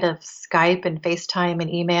age, right? Of Skype and FaceTime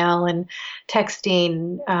and email and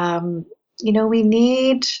texting.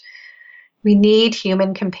 We need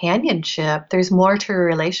human companionship. There's more to a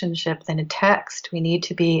relationship than a text. We need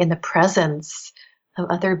to be in the presence of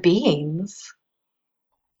other beings.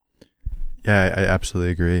 Yeah, I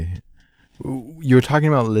absolutely agree. You were talking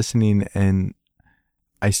about listening, and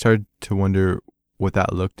I started to wonder what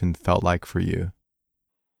that looked and felt like for you.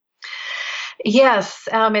 Yes,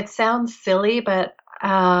 it sounds silly, but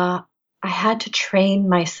I had to train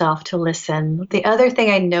myself to listen. The other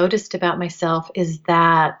thing I noticed about myself is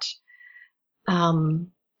that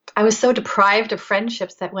um, I was so deprived of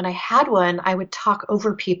friendships that when I had one, I would talk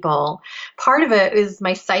over people. Part of it is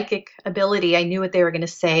my psychic ability. I knew what they were going to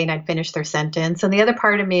say and I'd finish their sentence. And the other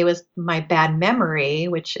part of me was my bad memory,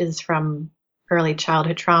 which is from early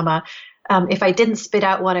childhood trauma. If I didn't spit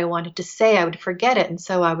out what I wanted to say, I would forget it. And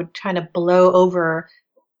so I would kind of blow over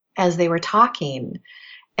as they were talking.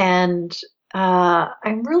 And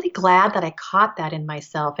I'm really glad that I caught that in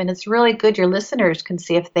myself. And it's really good. Your listeners can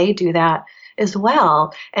see if they do that as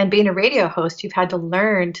well. And being a radio host, you've had to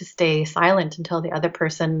learn to stay silent until the other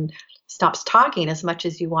person stops talking as much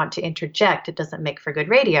as you want to interject. It doesn't make for good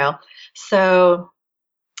radio. So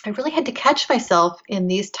I really had to catch myself in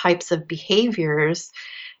these types of behaviors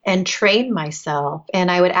and train myself. And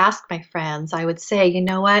I would ask my friends, I would say, you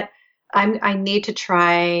know what? I need to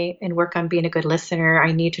try and work on being a good listener.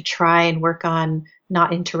 I need to try and work on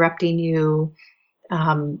not interrupting you.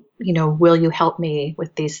 Will you help me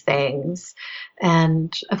with these things?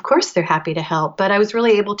 And of course, they're happy to help. But I was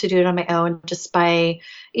really able to do it on my own just by,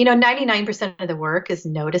 99% of the work is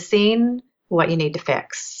noticing what you need to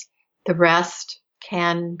fix. The rest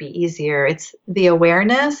can be easier. It's the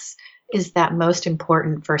awareness is that most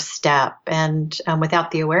important first step. And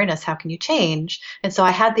without the awareness, how can you change? And so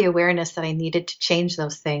I had the awareness that I needed to change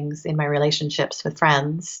those things in my relationships with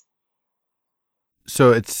friends.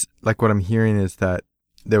 So it's like what I'm hearing is that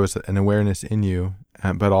there was an awareness in you,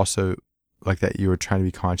 but also like that you were trying to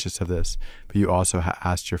be conscious of this, but you also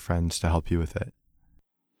asked your friends to help you with it.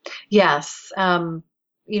 Yes.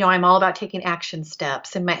 I'm all about taking action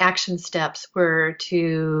steps, and my action steps were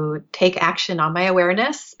to take action on my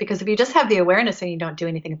awareness, because if you just have the awareness and you don't do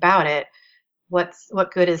anything about it, what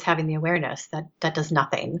good is having the awareness? That does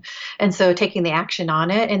nothing. And so taking the action on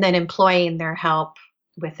it and then employing their help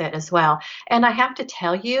with it as well. And I have to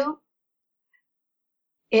tell you,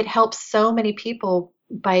 it helps so many people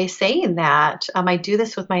by saying that. I do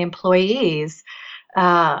this with my employees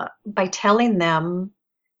by telling them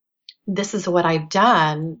this is what I've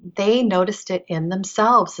done. They noticed it in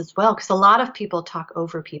themselves as well, because a lot of people talk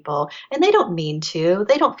over people and they don't mean to.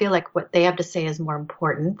 They don't feel like what they have to say is more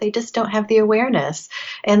important. They just don't have the awareness.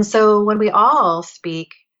 And so when we all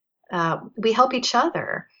speak, we help each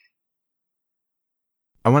other.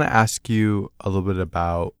 I want to ask you a little bit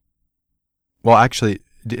about, well, actually,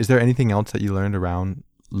 is there anything else that you learned around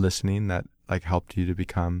listening that like helped you to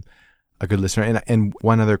become a good listener? And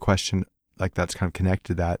one other question, like that's kind of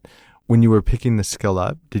connected to that. When you were picking the skill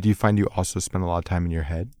up, did you find you also spent a lot of time in your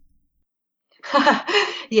head?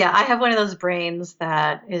 Yeah, I have one of those brains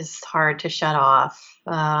that is hard to shut off.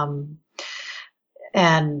 And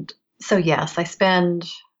so, yes, I spend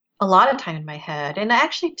a lot of time in my head. And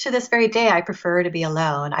actually, to this very day, I prefer to be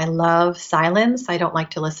alone. I love silence. I don't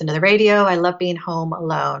like to listen to the radio. I love being home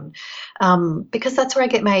alone because that's where I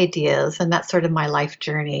get my ideas. And that's sort of my life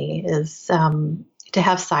journey is to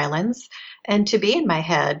have silence and to be in my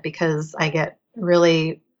head, because I get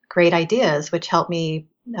really great ideas, which help me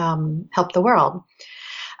help the world.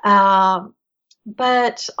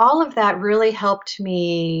 But all of that really helped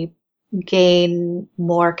me gain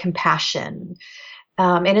more compassion.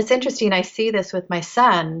 And it's interesting. I see this with my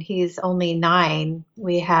son. He's only 9.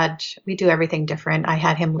 We do everything different. I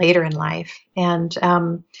had him later in life, and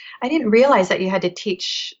I didn't realize that you had to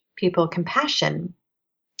teach people compassion.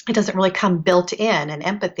 it doesn't really come built in, and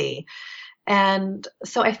empathy. And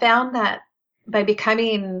so I found that by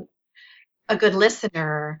becoming a good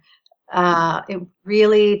listener, it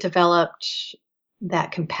really developed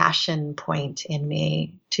that compassion point in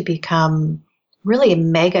me to become really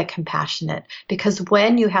mega compassionate. Because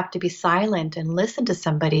when you have to be silent and listen to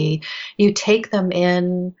somebody, you take them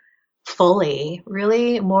in fully,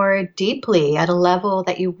 really more deeply at a level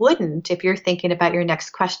that you wouldn't if you're thinking about your next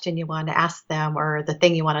question you want to ask them or the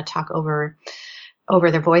thing you want to talk over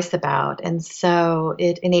their voice about. And so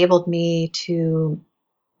it enabled me to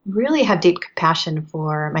really have deep compassion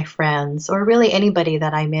for my friends or really anybody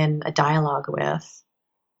that I'm in a dialogue with.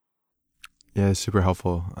 Yeah, super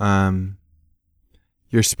helpful.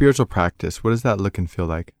 Your spiritual practice, what does that look and feel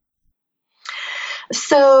like?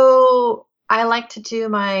 So I like to do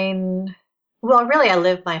mine. Well, really, I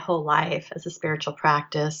live my whole life as a spiritual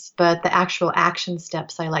practice, but the actual action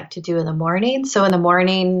steps I like to do in the morning. So in the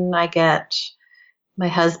morning, I get my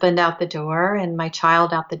husband out the door and my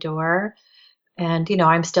child out the door. And,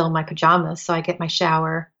 I'm still in my pajamas, so I get my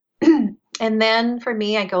shower. And then for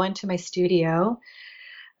me, I go into my studio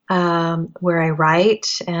where I write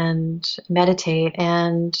and meditate.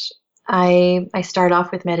 And I start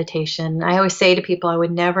off with meditation. I always say to people I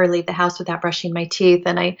would never leave the house without brushing my teeth.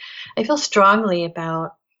 And I feel strongly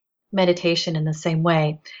about meditation in the same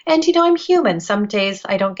way. And, I'm human. Some days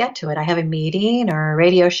I don't get to it. I have a meeting or a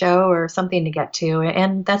radio show or something to get to,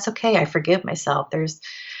 and that's okay. I forgive myself. There's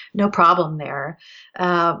no problem there.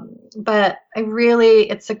 But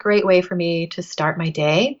it's a great way for me to start my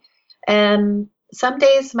day. And some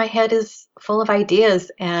days my head is full of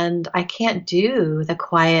ideas and I can't do the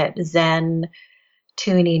quiet Zen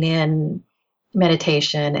tuning in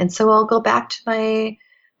meditation. And so I'll go back to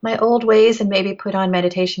my old ways and maybe put on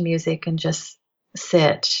meditation music and just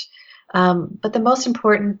sit. But the most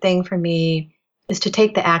important thing for me is to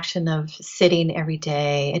take the action of sitting every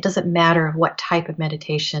day. It doesn't matter what type of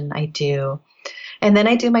meditation I do. And then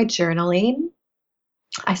I do my journaling.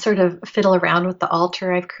 I sort of fiddle around with the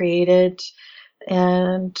altar I've created,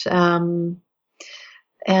 and then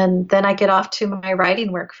I get off to my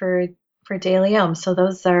writing work for Daily So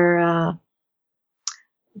those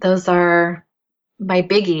are my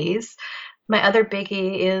biggies. My other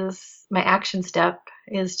biggie is my action step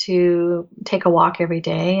is to take a walk every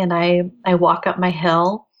day, and I walk up my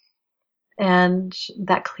hill, and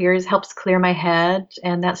that helps clear my head,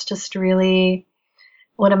 and that's just really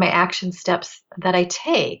one of my action steps that I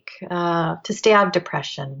take to stay out of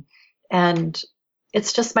depression. And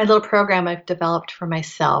it's just my little program I've developed for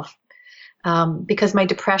myself because my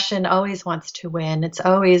depression always wants to win. It's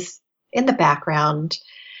always in the background,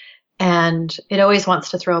 and it always wants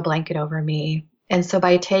to throw a blanket over me. And so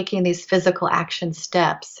by taking these physical action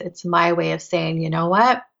steps, it's my way of saying, you know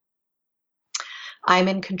what? I'm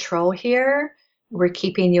in control here. We're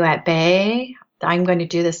keeping you at bay. I'm going to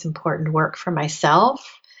do this important work for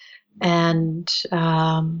myself. And,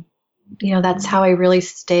 that's how I really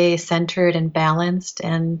stay centered and balanced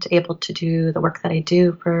and able to do the work that I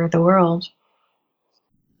do for the world.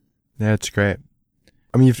 Yeah, it's great.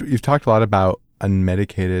 I mean, you've talked a lot about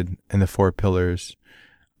unmedicated and the 4 pillars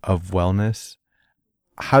of wellness.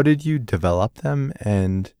 How did you develop them?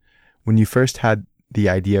 And when you first had the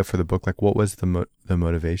idea for the book, what was the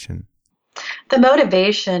motivation? The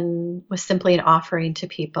motivation was simply an offering to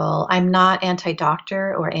people. I'm not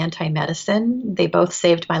anti-doctor or anti-medicine. They both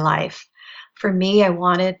saved my life. For me, I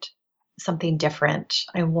wanted something different.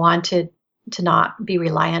 I wanted to not be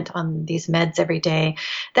reliant on these meds every day.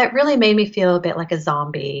 That really made me feel a bit like a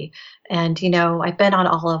zombie. And, I've been on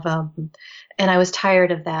all of them, and I was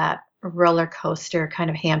tired of that roller coaster kind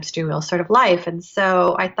of hamster wheel sort of life. And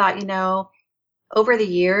so I thought, over the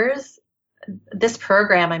years, this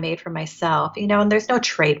program I made for myself, and there's no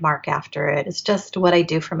trademark after it. It's just what I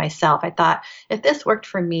do for myself. I thought if this worked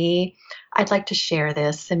for me, I'd like to share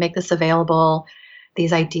this and make this available,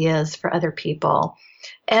 these ideas for other people.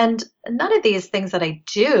 And none of these things that I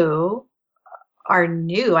do are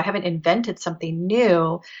new. I haven't invented something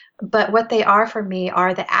new, but what they are for me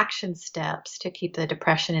are the action steps to keep the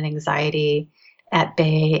depression and anxiety at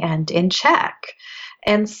bay and in check.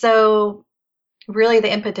 And so really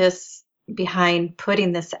the impetus behind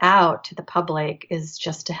putting this out to the public is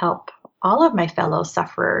just to help all of my fellow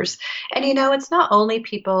sufferers. And, it's not only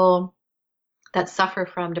people that suffer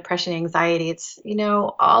from depression and anxiety. It's,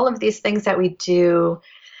 all of these things that we do,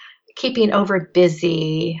 keeping over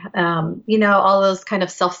busy, all those kind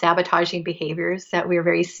of self-sabotaging behaviors that we're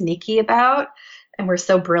very sneaky about and we're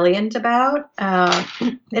so brilliant about.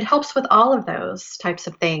 It helps with all of those types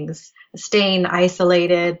of things, staying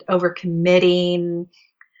isolated, overcommitting,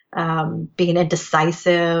 being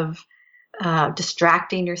indecisive,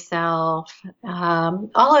 distracting yourself.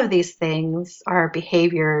 All of these things are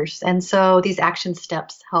behaviors. And so these action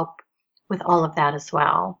steps help with all of that as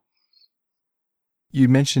well. You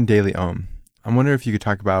mentioned Daily Om. I wonder if you could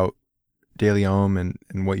talk about Daily Om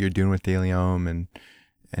and what you're doing with Daily Om and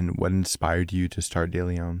what inspired you to start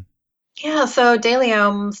Daily Om. Yeah, so Daily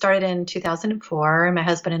Om started in 2004. My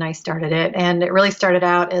husband and I started it, and it really started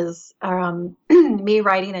out as me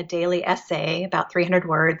writing a daily essay, about 300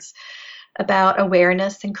 words, about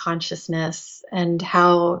awareness and consciousness and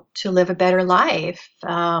how to live a better life.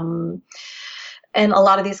 And a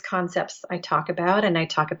lot of these concepts I talk about, and I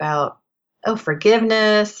talk about,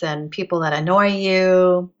 forgiveness and people that annoy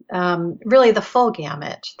you, really the full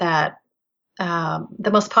gamut that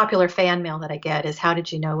the most popular fan mail that I get is, how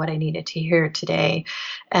did you know what I needed to hear today?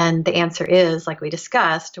 And the answer is, like we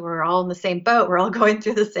discussed, we're all in the same boat. We're all going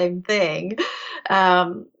through the same thing.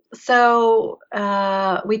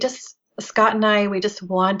 Scott and I, we just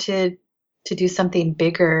wanted to do something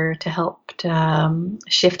bigger to help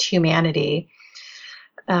shift humanity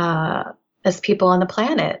as people on the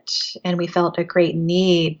planet. And we felt a great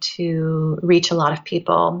need to reach a lot of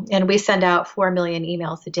people. And we send out 4 million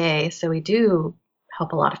emails a day. So we do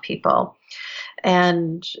help a lot of people.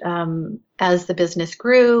 And as the business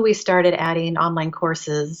grew, we started adding online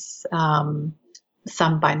courses, some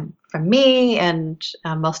from me and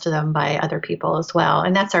most of them by other people as well.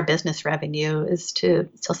 And that's our business revenue, is to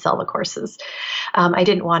sell the courses. I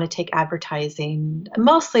didn't want to take advertising,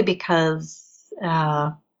 mostly because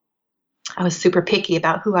I was super picky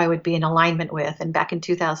about who I would be in alignment with. And back in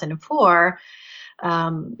 2004,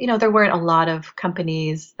 there weren't a lot of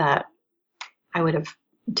companies that I would have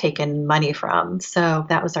taken money from. So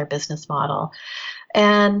that was our business model.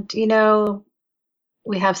 And,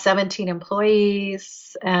 we have 17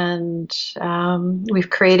 employees, and we've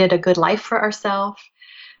created a good life for ourselves.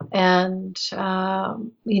 And,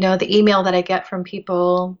 the email that I get from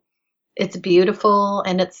people, it's beautiful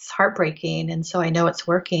and it's heartbreaking. And so I know it's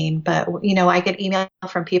working. But, I get email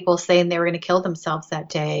from people saying they were going to kill themselves that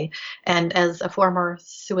day. And as a former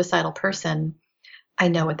suicidal person, I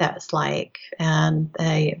know what that's like. And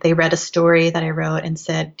they read a story that I wrote and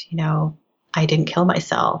said, I didn't kill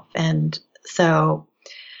myself. And so,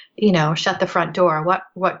 shut the front door.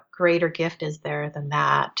 What greater gift is there than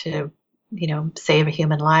that, to, save a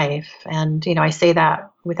human life? And, I say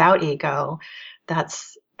that without ego.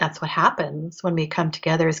 That's what happens when we come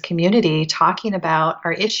together as community talking about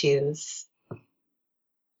our issues.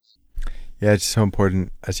 Yeah, it's so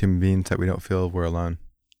important as human beings that we don't feel we're alone.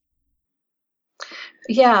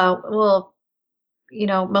 Yeah, well,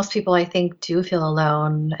 most people, I think, do feel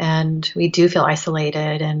alone, and we do feel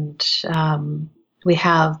isolated, and we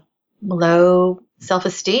have low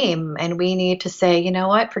self-esteem, and we need to say, you know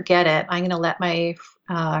what, forget it. I'm going to let my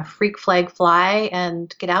freak flag fly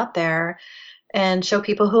and get out there and show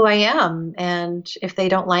people who I am. And if they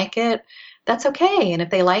don't like it, that's okay. And if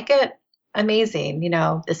they like it, amazing.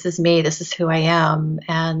 This is me. This is who I am.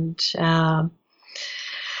 And,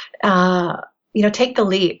 take the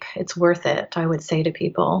leap. It's worth it, I would say to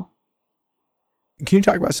people. Can you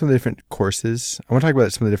talk about some of the different courses? I want to talk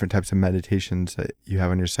about some of the different types of meditations that you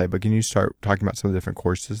have on your site, but can you start talking about some of the different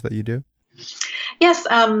courses that you do? Yes,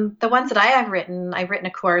 the ones that I've written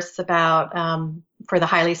a course about for the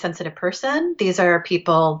highly sensitive person. These are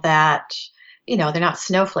people that, they're not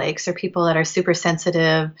snowflakes. They're people that are super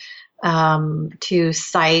sensitive to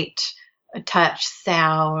sight, touch,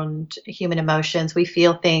 sound, human emotions. We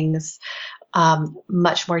feel things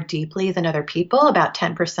much more deeply than other people. About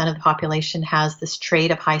 10% of the population has this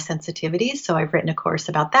trait of high sensitivity. So I've written a course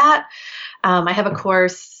about that. I have a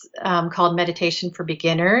course called Meditation for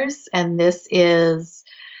Beginners, and this is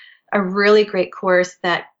a really great course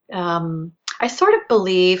that I sort of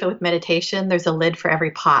believe with meditation, there's a lid for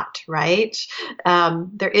every pot, right?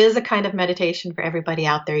 There is a kind of meditation for everybody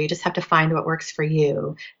out there. You just have to find what works for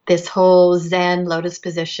you. This whole Zen lotus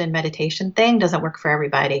position meditation thing doesn't work for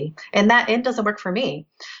everybody, and that it doesn't work for me.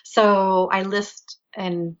 So I list,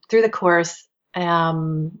 and through the course,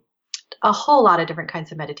 a whole lot of different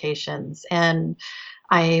kinds of meditations. And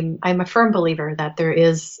I'm a firm believer that there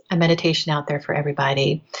is a meditation out there for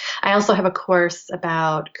everybody. I also have a course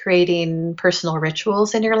about creating personal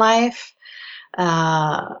rituals in your life.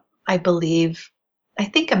 I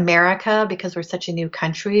think America, because we're such a new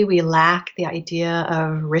country, we lack the idea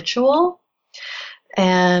of ritual.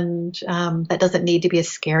 And that doesn't need to be a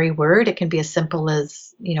scary word. It can be as simple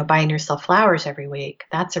as, buying yourself flowers every week.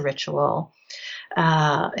 That's a ritual.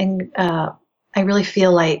 I really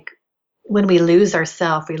feel like when we lose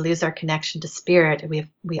ourselves, we lose our connection to spirit.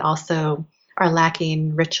 We also are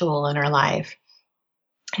lacking ritual in our life.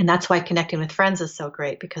 And that's why connecting with friends is so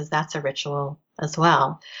great, because that's a ritual as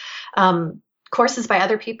well. Courses by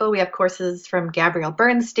other people. We have courses from Gabrielle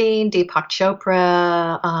Bernstein, Deepak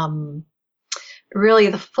Chopra, really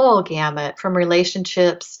the full gamut, from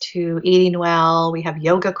relationships to eating well. We have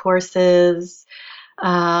yoga courses,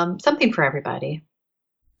 something for everybody.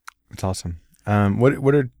 That's awesome.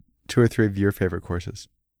 What are 2 or 3 of your favorite courses?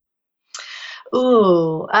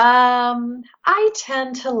 Ooh, I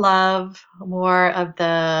tend to love more of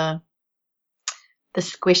the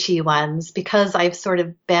squishy ones, because I've sort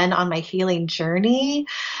of been on my healing journey.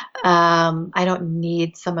 I don't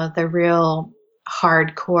need some of the real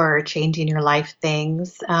hardcore changing your life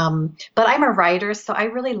things. But I'm a writer, so I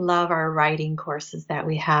really love our writing courses that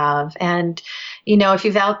we have. And, if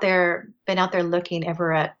you've been out there looking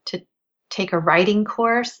ever to take a writing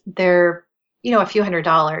course, they're a few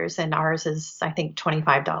 $100s, and ours is, I think,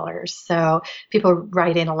 $25. So people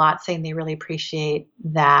write in a lot saying they really appreciate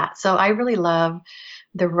that. So I really love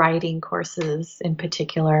the writing courses in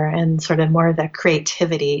particular, and sort of more of the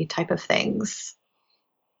creativity type of things.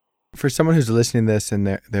 For someone who's listening to this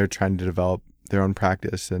and they're trying to develop their own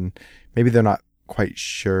practice, and maybe they're not quite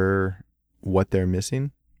sure what they're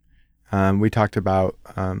missing, we talked about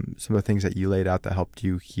some of the things that you laid out that helped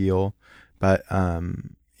you heal, but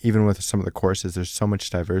even with some of the courses, there's so much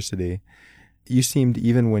diversity. You seemed,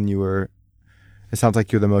 even when it sounds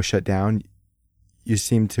like you're the most shut down, you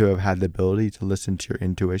seem to have had the ability to listen to your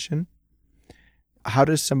intuition. How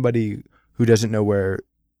does somebody who doesn't know where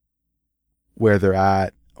they're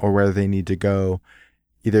at or where they need to go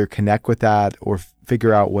either connect with that or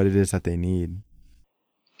figure out what it is that they need?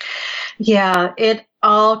 Yeah, it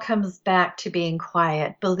all comes back to being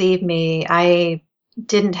quiet. Believe me, I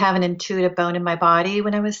didn't have an intuitive bone in my body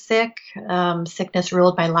when I was sick. Sickness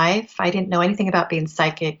ruled my life. I didn't know anything about being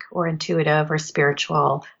psychic or intuitive or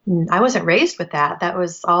spiritual. I wasn't raised with that. That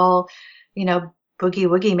was all, boogie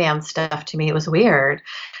woogie man stuff to me. It was weird.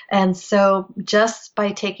 And so just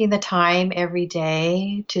by taking the time every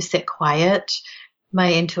day to sit quiet,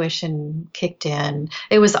 my intuition kicked in.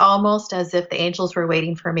 It was almost as if the angels were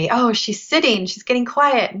waiting for me. Oh, she's sitting. She's getting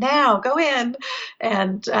quiet. Now go in.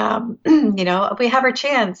 And, we have our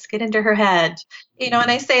chance. Get into her head. And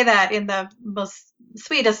I say that in the most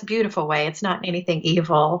sweetest, beautiful way. It's not anything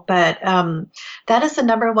evil. But that is the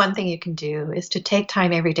number one thing you can do, is to take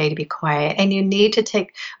time every day to be quiet. And you need to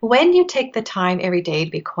when you take the time every day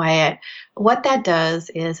to be quiet, what that does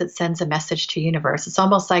is it sends a message to the universe. It's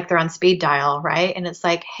almost like they're on speed dial, right? And it's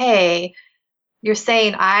like, hey, you're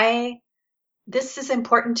saying, this is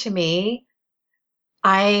important to me.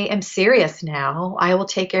 I am serious now. I will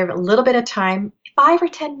take a little bit of time. 5 or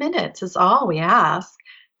 10 minutes is all we ask.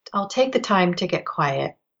 I'll take the time to get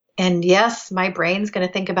quiet. And yes, my brain's going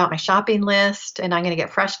to think about my shopping list and I'm going to get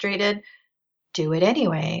frustrated. Do it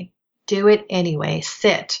anyway. Do it anyway.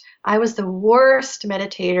 Sit. I was the worst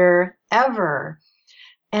meditator ever.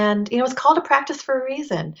 And, it's called a practice for a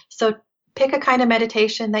reason. So pick a kind of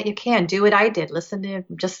meditation that you can. Do what I did. Listen to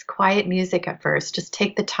just quiet music at first. Just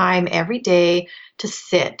take the time every day to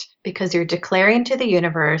sit, because you're declaring to the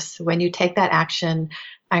universe, when you take that action,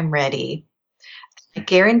 I'm ready. I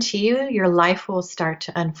guarantee you, your life will start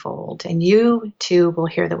to unfold, and you too will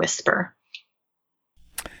hear the whisper.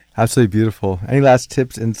 Absolutely beautiful. Any last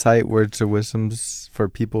tips, insight, words, or wisdoms for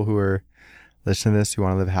people who are listening to this, who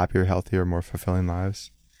want to live happier, healthier, more fulfilling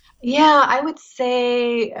lives? Yeah, I would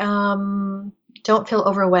say don't feel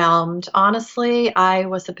overwhelmed. Honestly, I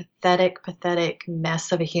was a pathetic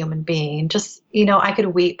mess of a human being. Just, I could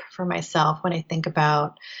weep for myself when I think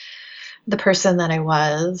about the person that I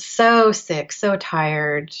was. So sick, so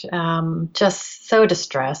tired, just so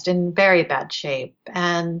distressed, in very bad shape.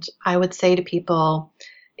 And I would say to people,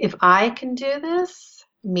 if I can do this,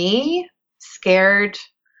 scared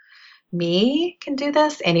me can do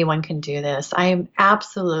this, anyone can do this. I am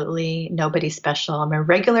absolutely nobody special. I'm a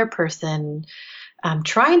regular person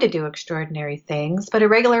trying to do extraordinary things, but a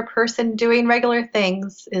regular person doing regular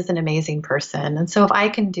things is an amazing person. And so if I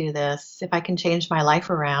can do this, if I can change my life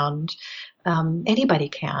around, anybody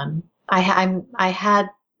can. I had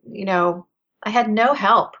no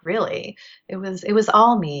help, really. It was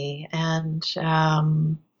all me. And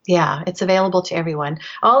it's available to everyone.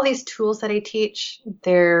 All these tools that I teach,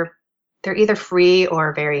 they're either free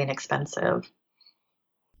or very inexpensive.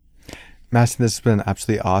 Madison, this has been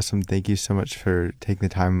absolutely awesome. Thank you so much for taking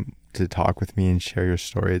the time to talk with me and share your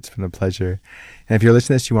story. It's been a pleasure. And if you're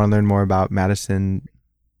listening to this, you want to learn more about Madison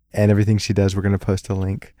and everything she does, we're going to post a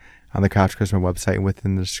link on the Craft Charisma website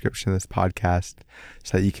within the description of this podcast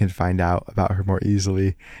so that you can find out about her more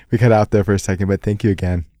easily. We cut out there for a second, but thank you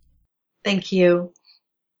again. Thank you.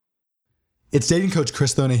 It's dating coach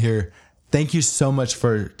Chris Thona here. Thank you so much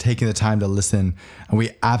for taking the time to listen. And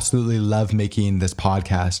we absolutely love making this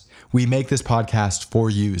podcast. We make this podcast for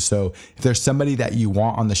you. So if there's somebody that you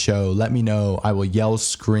want on the show, let me know. I will yell,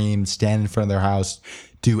 scream, stand in front of their house,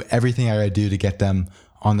 do everything I do to get them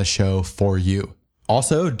on the show for you.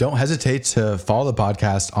 Also, don't hesitate to follow the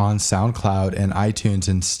podcast on SoundCloud and iTunes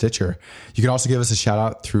and Stitcher. You can also give us a shout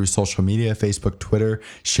out through social media, Facebook, Twitter,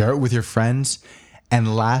 share it with your friends.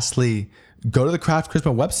 And lastly, go to the Craft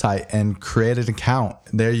Charisma website and create an account.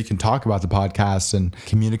 There you can talk about the podcast and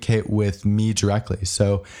communicate with me directly.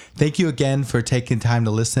 So thank you again for taking time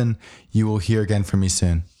to listen. You will hear again from me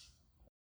soon.